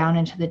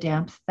into the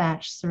damp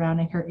thatch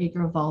surrounding her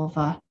eager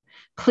vulva.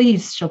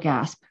 Please, she'll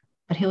gasp,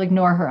 but he'll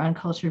ignore her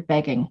uncultured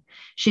begging.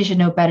 She should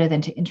know better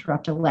than to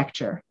interrupt a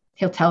lecture.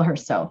 He'll tell her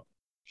so,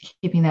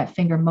 keeping that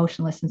finger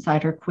motionless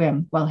inside her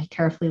quim while he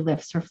carefully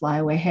lifts her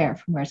flyaway hair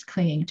from where it's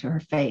clinging to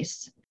her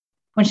face.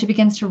 When she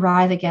begins to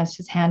writhe against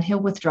his hand, he'll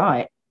withdraw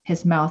it,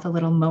 his mouth a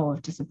little mow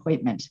of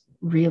disappointment.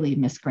 Really,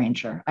 Miss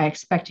Granger, I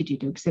expected you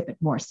to exhibit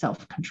more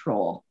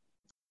self-control.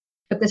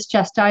 But this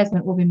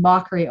chastisement will be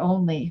mockery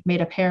only,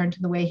 made apparent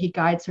in the way he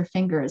guides her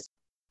fingers,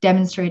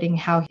 demonstrating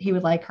how he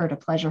would like her to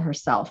pleasure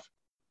herself.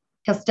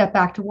 He'll step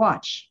back to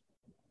watch.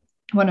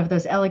 One of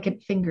those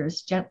elegant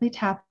fingers gently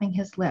tapping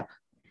his lip.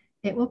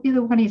 It will be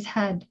the one he's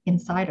had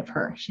inside of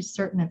her. She's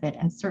certain of it,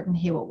 and certain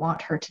he will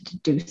want her to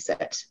deduce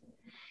it.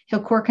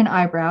 He'll quirk an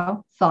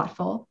eyebrow,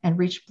 thoughtful, and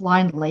reach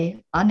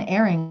blindly,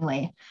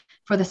 unerringly,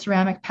 for the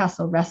ceramic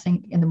pestle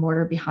resting in the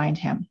mortar behind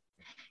him.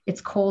 It's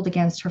cold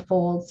against her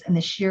folds, and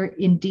the sheer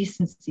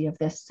indecency of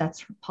this sets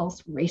her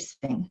pulse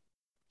racing.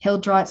 He'll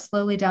draw it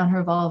slowly down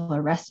her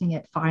vulva, resting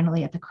it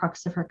finally at the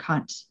crux of her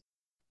cunt.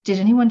 Did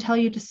anyone tell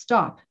you to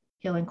stop?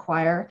 He'll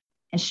inquire,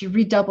 and she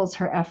redoubles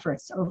her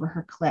efforts over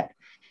her clit.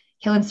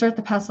 He'll insert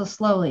the pestle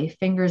slowly,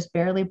 fingers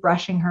barely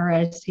brushing her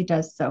as he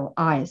does so,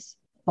 eyes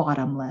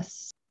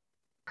bottomless.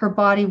 Her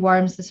body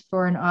warms this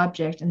foreign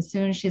object, and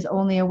soon she's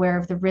only aware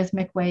of the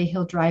rhythmic way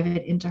he'll drive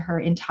it into her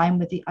in time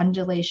with the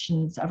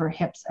undulations of her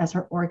hips as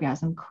her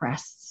orgasm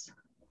crests.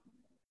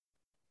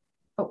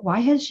 But why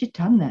has she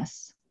done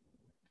this?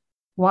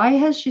 Why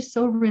has she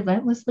so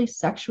relentlessly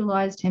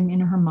sexualized him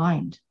in her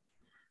mind?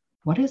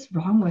 What is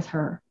wrong with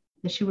her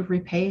that she would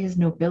repay his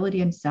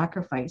nobility and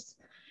sacrifice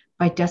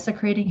by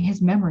desecrating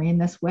his memory in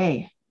this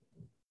way?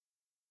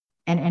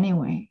 And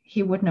anyway,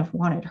 he wouldn't have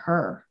wanted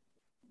her.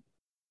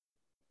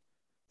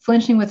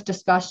 Flinching with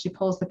disgust, she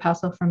pulls the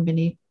pestle from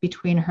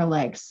between her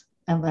legs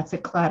and lets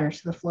it clatter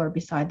to the floor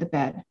beside the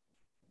bed.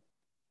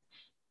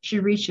 She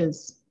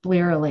reaches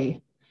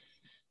blearily,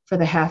 for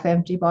the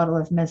half-empty bottle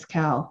of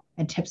mezcal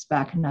and tips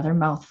back another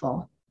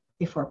mouthful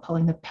before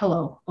pulling the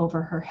pillow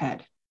over her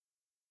head.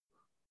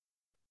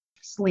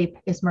 Sleep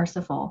is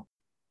merciful,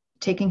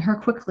 taking her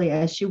quickly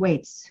as she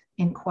waits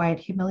in quiet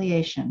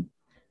humiliation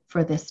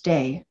for this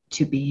day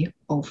to be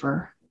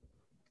over.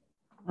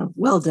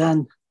 Well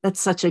done. That's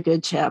such a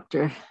good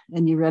chapter,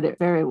 and you read it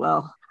very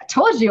well. I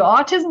told you,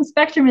 autism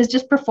spectrum is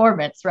just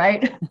performance,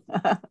 right?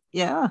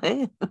 Yeah.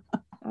 Hey.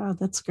 Oh,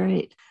 that's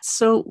great.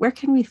 So where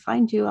can we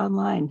find you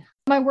online?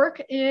 My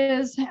work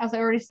is, as I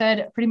already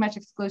said, pretty much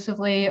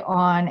exclusively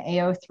on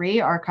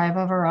AO3, Archive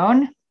of Our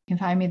Own. You can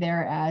find me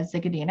there as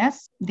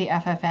Zigadinas. The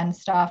FFN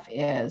stuff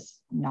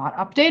is not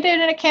updated,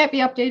 and it can't be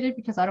updated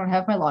because I don't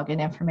have my login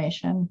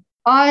information.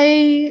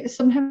 I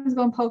sometimes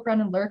go and poke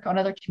around and lurk on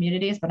other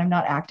communities, but I'm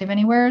not active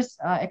anywhere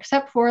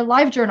except for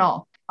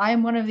LiveJournal. I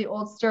am one of the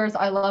oldsters.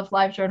 I love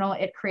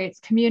LiveJournal. It creates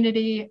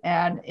community,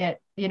 and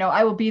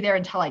I will be there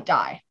until I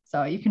die.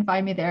 So you can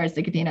find me there at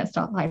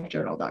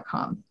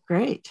zigadinas.livejournal.com.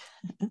 Great.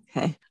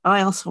 Okay.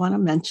 I also want to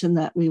mention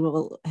that we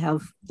will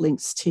have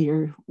links to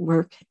your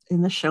work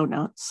in the show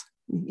notes.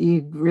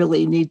 You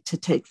really need to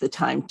take the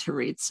time to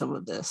read some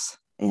of this.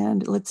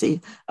 And let's see.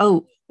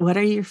 Oh, what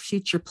are your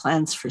future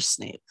plans for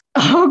Snape?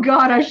 Oh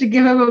God, I should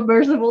give him a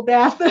merciful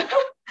death.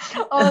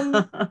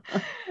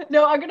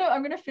 No, I'm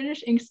gonna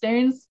finish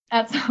Inkstains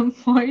at some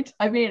point.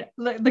 I mean,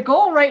 the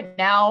goal right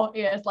now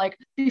is like,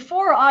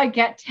 before I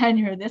get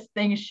tenure, this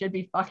thing should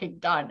be fucking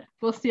done.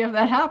 We'll see if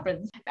that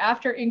happens.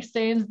 After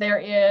Inkstains, there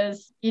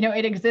is,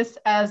 it exists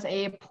as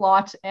a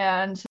plot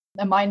and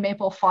a Mind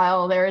Maple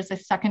file. There is a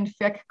second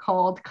fic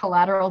called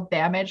Collateral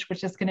Damage,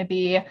 which is going to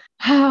be,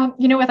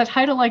 with a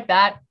title like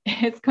that,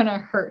 it's going to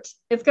hurt.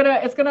 It's going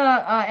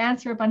to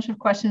answer a bunch of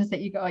questions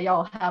that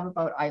y'all have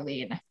about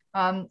Eileen.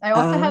 I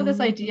also have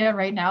this idea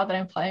right now that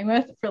I'm playing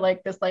with for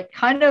like this like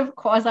kind of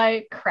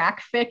quasi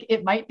crack fic.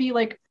 It might be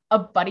like a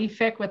buddy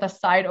fic with a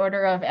side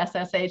order of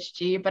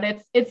SSHG, but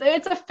it's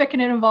a fic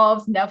and it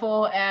involves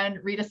Neville and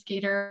Rita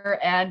Skeeter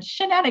and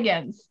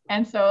shenanigans.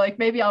 And so like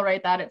maybe I'll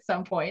write that at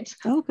some point.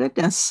 Oh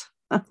goodness.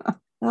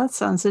 That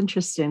sounds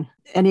interesting.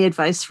 Any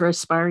advice for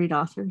aspiring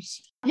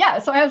authors? Yeah,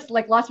 so I have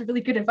like lots of really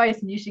good advice,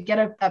 and you should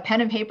get a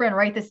pen and paper and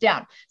write this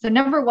down. So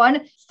number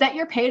one, set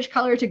your page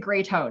color to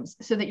gray tones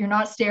so that you're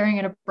not staring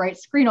at a bright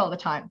screen all the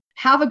time.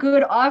 Have a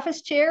good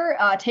office chair,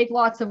 take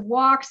lots of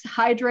walks,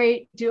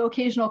 hydrate, do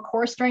occasional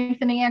core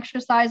strengthening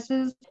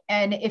exercises.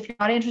 And if you're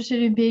not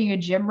interested in being a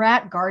gym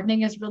rat,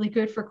 gardening is really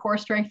good for core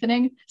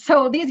strengthening.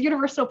 So these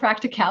universal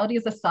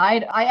practicalities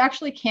aside, I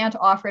actually can't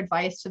offer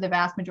advice to the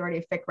vast majority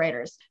of fic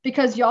writers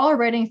because y'all are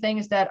writing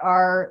things that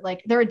are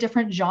like, they're a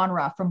different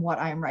genre from what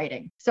I'm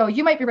writing. So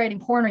you might be writing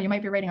porn or you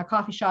might be writing a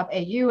coffee shop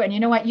AU, and you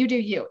know what? You do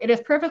you. It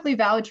is perfectly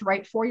valid to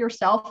write for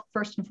yourself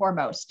first and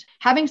foremost.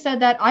 Having said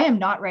that, I am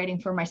not writing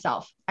for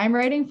myself. I'm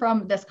writing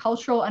from this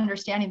cultural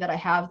understanding that I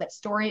have that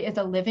story is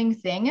a living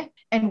thing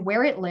and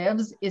where it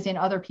lives is in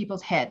other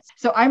people's heads.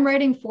 So I'm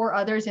writing for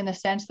others in the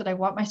sense that I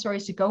want my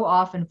stories to go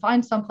off and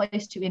find some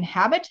place to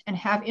inhabit and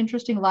have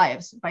interesting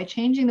lives by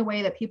changing the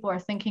way that people are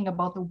thinking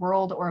about the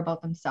world or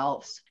about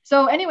themselves.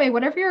 So anyway,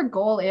 whatever your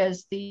goal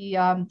is, the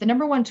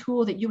number one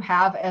tool that you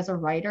have as a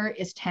writer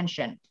is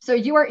tension. So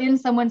you are in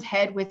someone's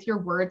head with your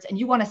words and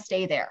you want to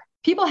stay there.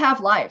 People have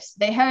lives.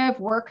 They have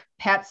work,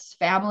 pets,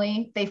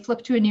 family. They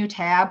flip to a new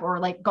tab, or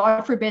like,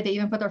 God forbid, they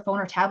even put their phone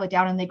or tablet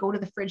down and they go to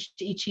the fridge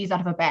to eat cheese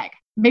out of a bag.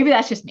 Maybe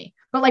that's just me.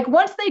 But like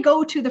once they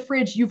go to the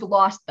fridge, you've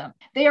lost them.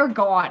 They are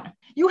gone.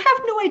 You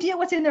have no idea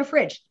what's in their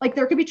fridge. Like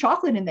there could be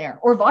chocolate in there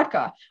or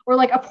vodka or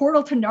like a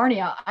portal to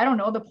Narnia. I don't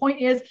know. The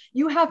point is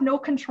you have no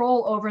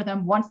control over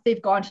them once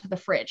they've gone to the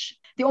fridge.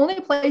 The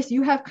only place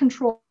you have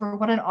control over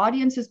what an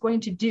audience is going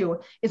to do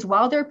is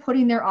while they're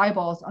putting their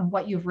eyeballs on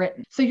what you've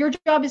written. So your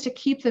job is to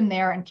keep them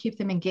there and keep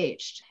them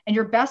engaged. And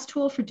your best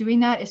tool for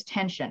doing that is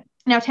tension.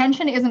 Now,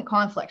 tension isn't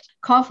conflict.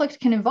 Conflict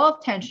can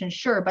involve tension,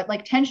 sure, but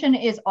like tension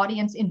is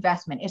audience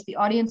investment. It's the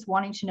audience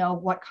wanting to know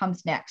what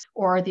comes next,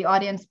 or the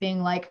audience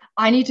being like,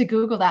 I need to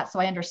Google that so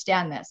I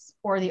understand this,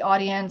 or the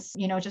audience,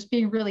 just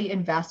being really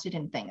invested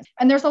in things.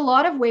 And there's a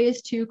lot of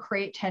ways to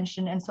create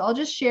tension. And so I'll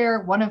just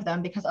share one of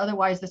them because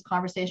otherwise this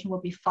conversation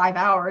will be 5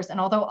 hours. And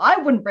although I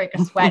wouldn't break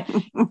a sweat,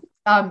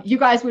 you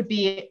guys would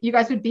be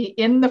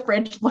in the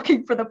fridge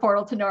looking for the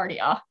portal to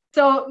Narnia.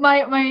 So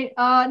my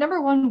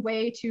number one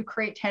way to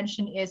create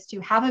tension is to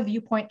have a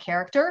viewpoint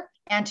character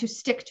and to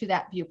stick to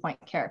that viewpoint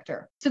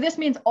character. So this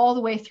means all the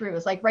way through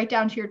is like right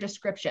down to your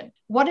description.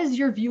 What does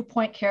your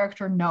viewpoint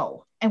character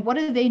know? And what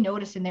do they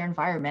notice in their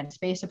environments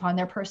based upon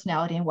their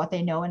personality and what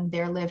they know and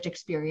their lived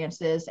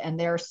experiences and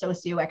their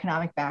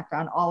socioeconomic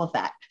background, all of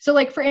that. So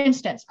like, for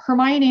instance,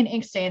 Hermione in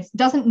Inkstains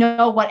doesn't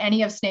know what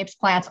any of Snape's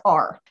plants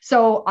are.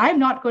 So I'm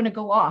not going to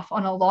go off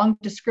on a long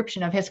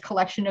description of his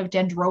collection of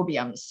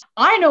dendrobiums.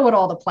 I know what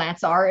all the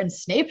plants are and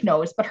Snape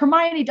knows, but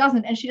Hermione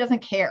doesn't, and she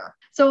doesn't care.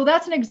 So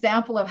that's an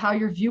example of how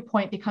your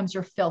viewpoint becomes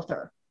your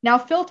filter. Now,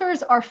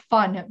 filters are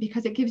fun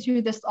because it gives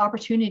you this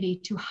opportunity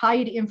to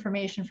hide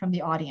information from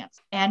the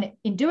audience. And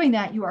in doing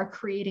that, you are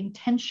creating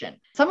tension.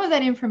 Some of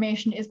that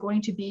information is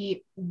going to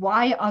be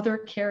why other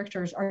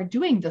characters are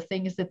doing the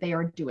things that they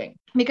are doing.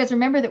 Because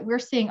remember that we're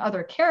seeing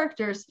other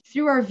characters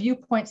through our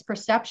viewpoints,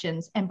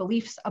 perceptions, and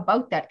beliefs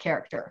about that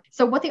character.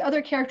 So what the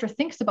other character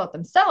thinks about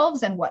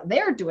themselves and what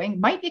they're doing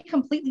might be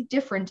completely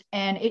different.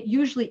 And it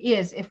usually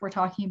is if we're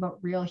talking about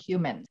real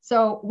humans.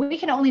 So we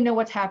can only know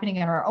what's happening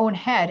in our own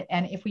head.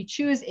 And if we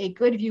choose a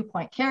good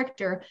viewpoint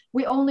character,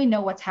 we only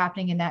know what's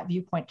happening in that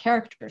viewpoint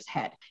character's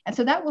head. And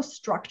so that will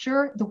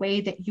structure the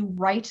way that you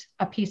write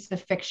a piece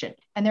of fiction.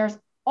 And there's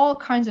all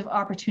kinds of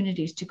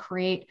opportunities to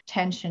create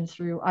tension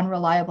through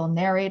unreliable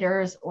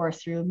narrators or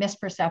through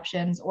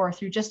misperceptions or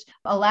through just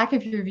a lack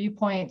of your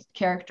viewpoint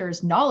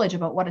character's knowledge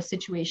about what a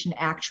situation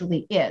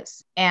actually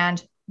is.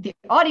 And the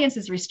audience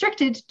is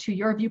restricted to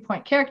your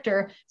viewpoint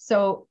character.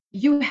 So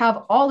you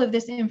have all of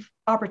this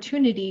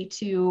opportunity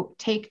to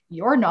take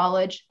your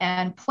knowledge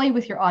and play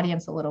with your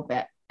audience a little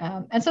bit.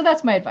 And so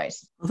that's my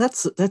advice. Well,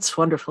 that's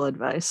wonderful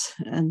advice.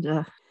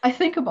 And I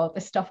think about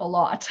this stuff a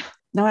lot.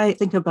 Now I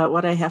think about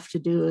what I have to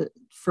do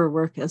for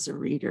work as a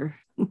reader.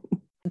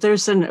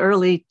 There's an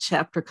early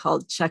chapter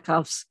called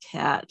Chekhov's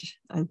Cat,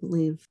 I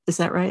believe. Is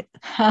that right?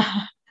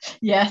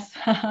 Yes.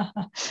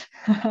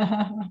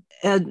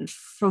 And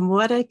from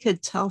what I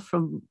could tell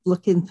from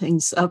looking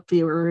things up,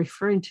 you were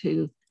referring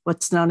to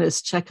what's known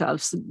as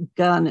Chekhov's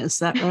gun. Is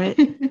that right?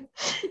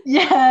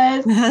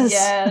 Yes.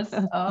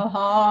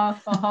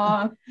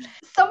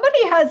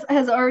 Somebody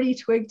has already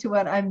twigged to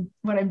what I'm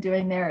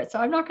doing there. So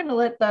I'm not going to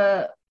let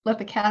the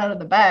cat out of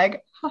the bag.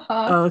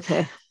 Oh,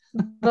 okay.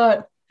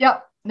 But yeah,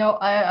 no,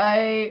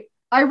 I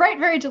write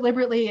very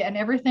deliberately, and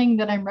everything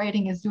that I'm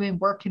writing is doing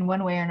work in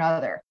one way or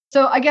another.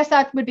 So I guess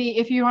that would be,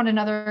 if you want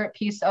another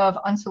piece of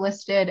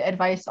unsolicited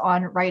advice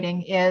on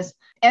writing, is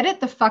edit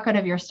the fuck out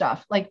of your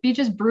stuff. Like, be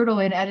just brutal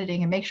in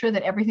editing and make sure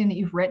that everything that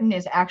you've written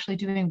is actually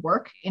doing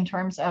work in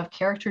terms of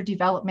character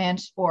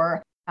development,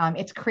 or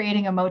it's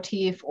creating a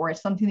motif, or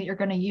it's something that you're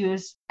going to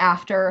use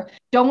after.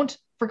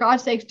 For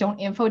God's sakes, don't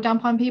info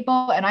dump on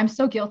people. And I'm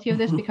so guilty of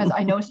this because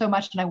I know so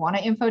much and I want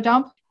to info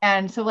dump.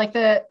 And so like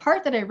the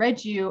part that I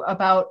read you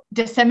about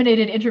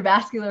disseminated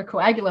intravascular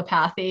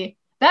coagulopathy,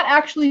 that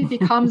actually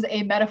becomes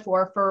a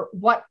metaphor for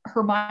what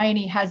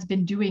Hermione has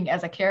been doing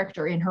as a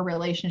character in her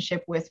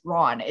relationship with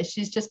Ron.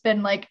 She's just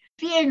been like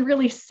being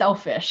really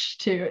selfish,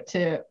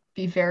 to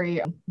be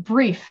very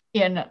brief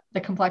in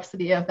the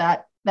complexity of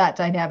that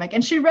dynamic.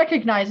 And she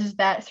recognizes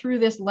that through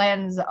this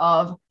lens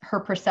of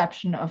her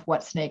perception of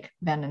what snake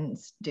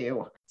venons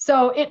do.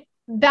 So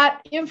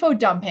that info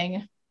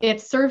dumping,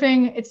 it's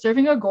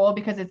serving a goal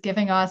because it's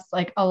giving us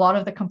like a lot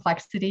of the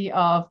complexity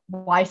of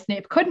why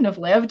Snape couldn't have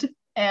lived.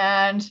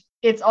 And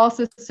it's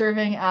also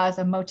serving as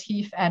a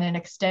motif and an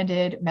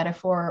extended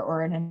metaphor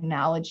or an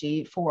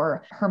analogy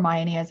for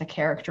Hermione as a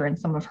character and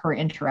some of her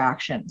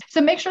interactions. So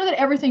make sure that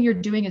everything you're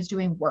doing is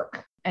doing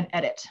work, and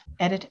edit.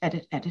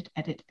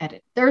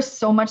 There's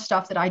so much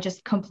stuff that I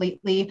just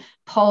completely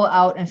pull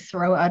out and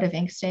throw out of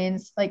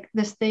Inkstains. Like,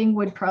 this thing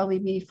would probably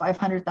be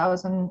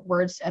 500,000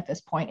 words at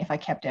this point if I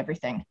kept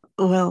everything.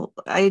 Well,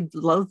 I'd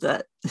love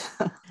that.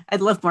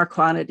 I'd love more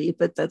quantity,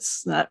 but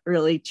that's not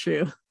really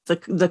true.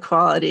 The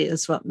quality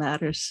is what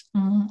matters.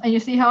 Mm-hmm. And you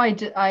see how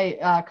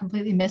I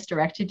completely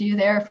misdirected you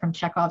there from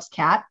Chekhov's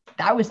cat?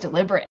 That was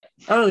deliberate.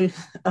 Oh,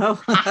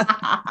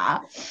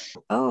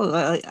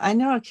 I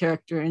know a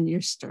character in your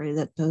story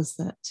that does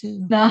that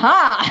too.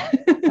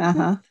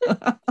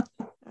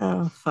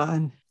 Oh,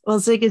 fun. Well,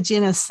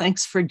 Zigaginas,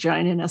 thanks for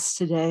joining us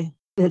today.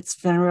 It's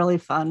been really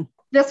fun.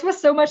 This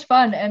was so much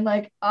fun. And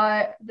like,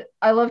 I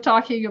love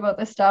talking about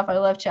this stuff. I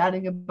love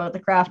chatting about the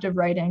craft of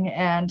writing.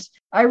 And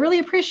I really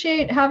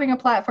appreciate having a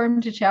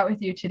platform to chat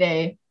with you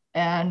today.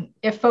 And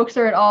if folks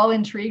are at all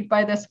intrigued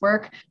by this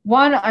work,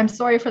 one, I'm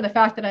sorry for the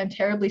fact that I'm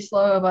terribly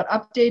slow about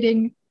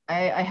updating.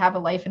 I have a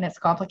life and it's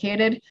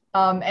complicated.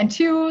 And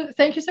two,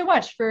 thank you so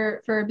much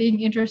for being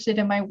interested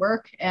in my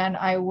work. And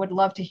I would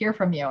love to hear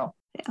from you.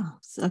 Yeah,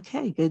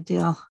 okay, good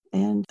deal.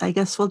 And I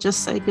guess we'll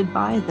just say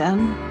goodbye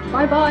then.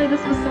 Bye-bye.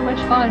 This was so much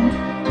fun.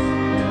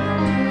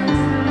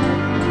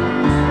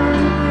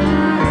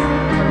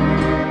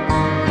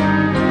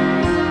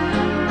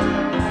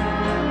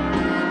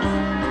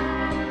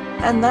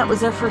 And that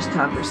was our first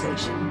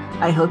conversation.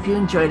 I hope you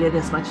enjoyed it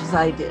as much as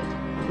I did.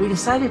 We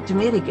decided to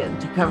meet again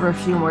to cover a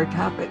few more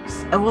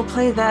topics, and we'll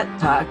play that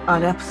talk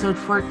on episode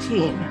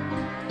 14,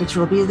 which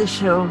will be the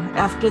show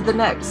after the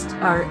next,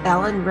 our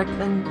Alan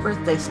Rickman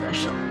birthday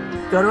special.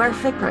 Go to our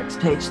FICREX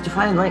page to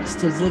find links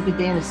to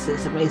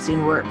Zigaginas'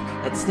 amazing work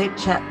at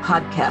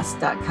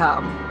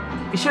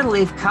snapechatpodcast.com. Be sure to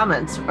leave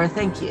comments or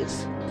thank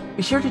yous.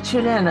 Be sure to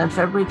tune in on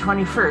February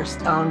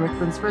 21st, Alan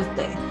Rickman's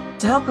birthday,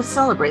 to help us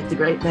celebrate the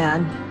great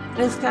man and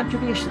his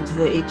contribution to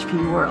the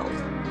HP world.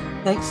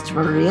 Thanks to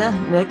Maria,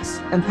 Nix,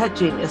 and Pet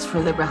Genius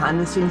for their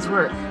behind-the-scenes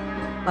work.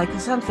 Like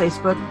us on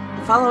Facebook,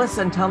 follow us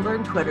on Tumblr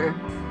and Twitter,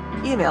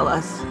 email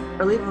us,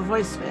 or leave a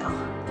voicemail.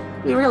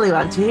 We really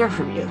want to hear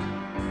from you.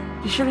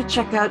 Be sure to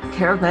check out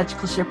Care of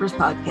Magical Shippers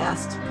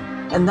podcast.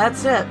 And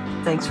that's it.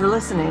 Thanks for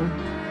listening.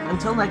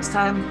 Until next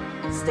time,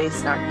 stay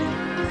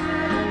snarky.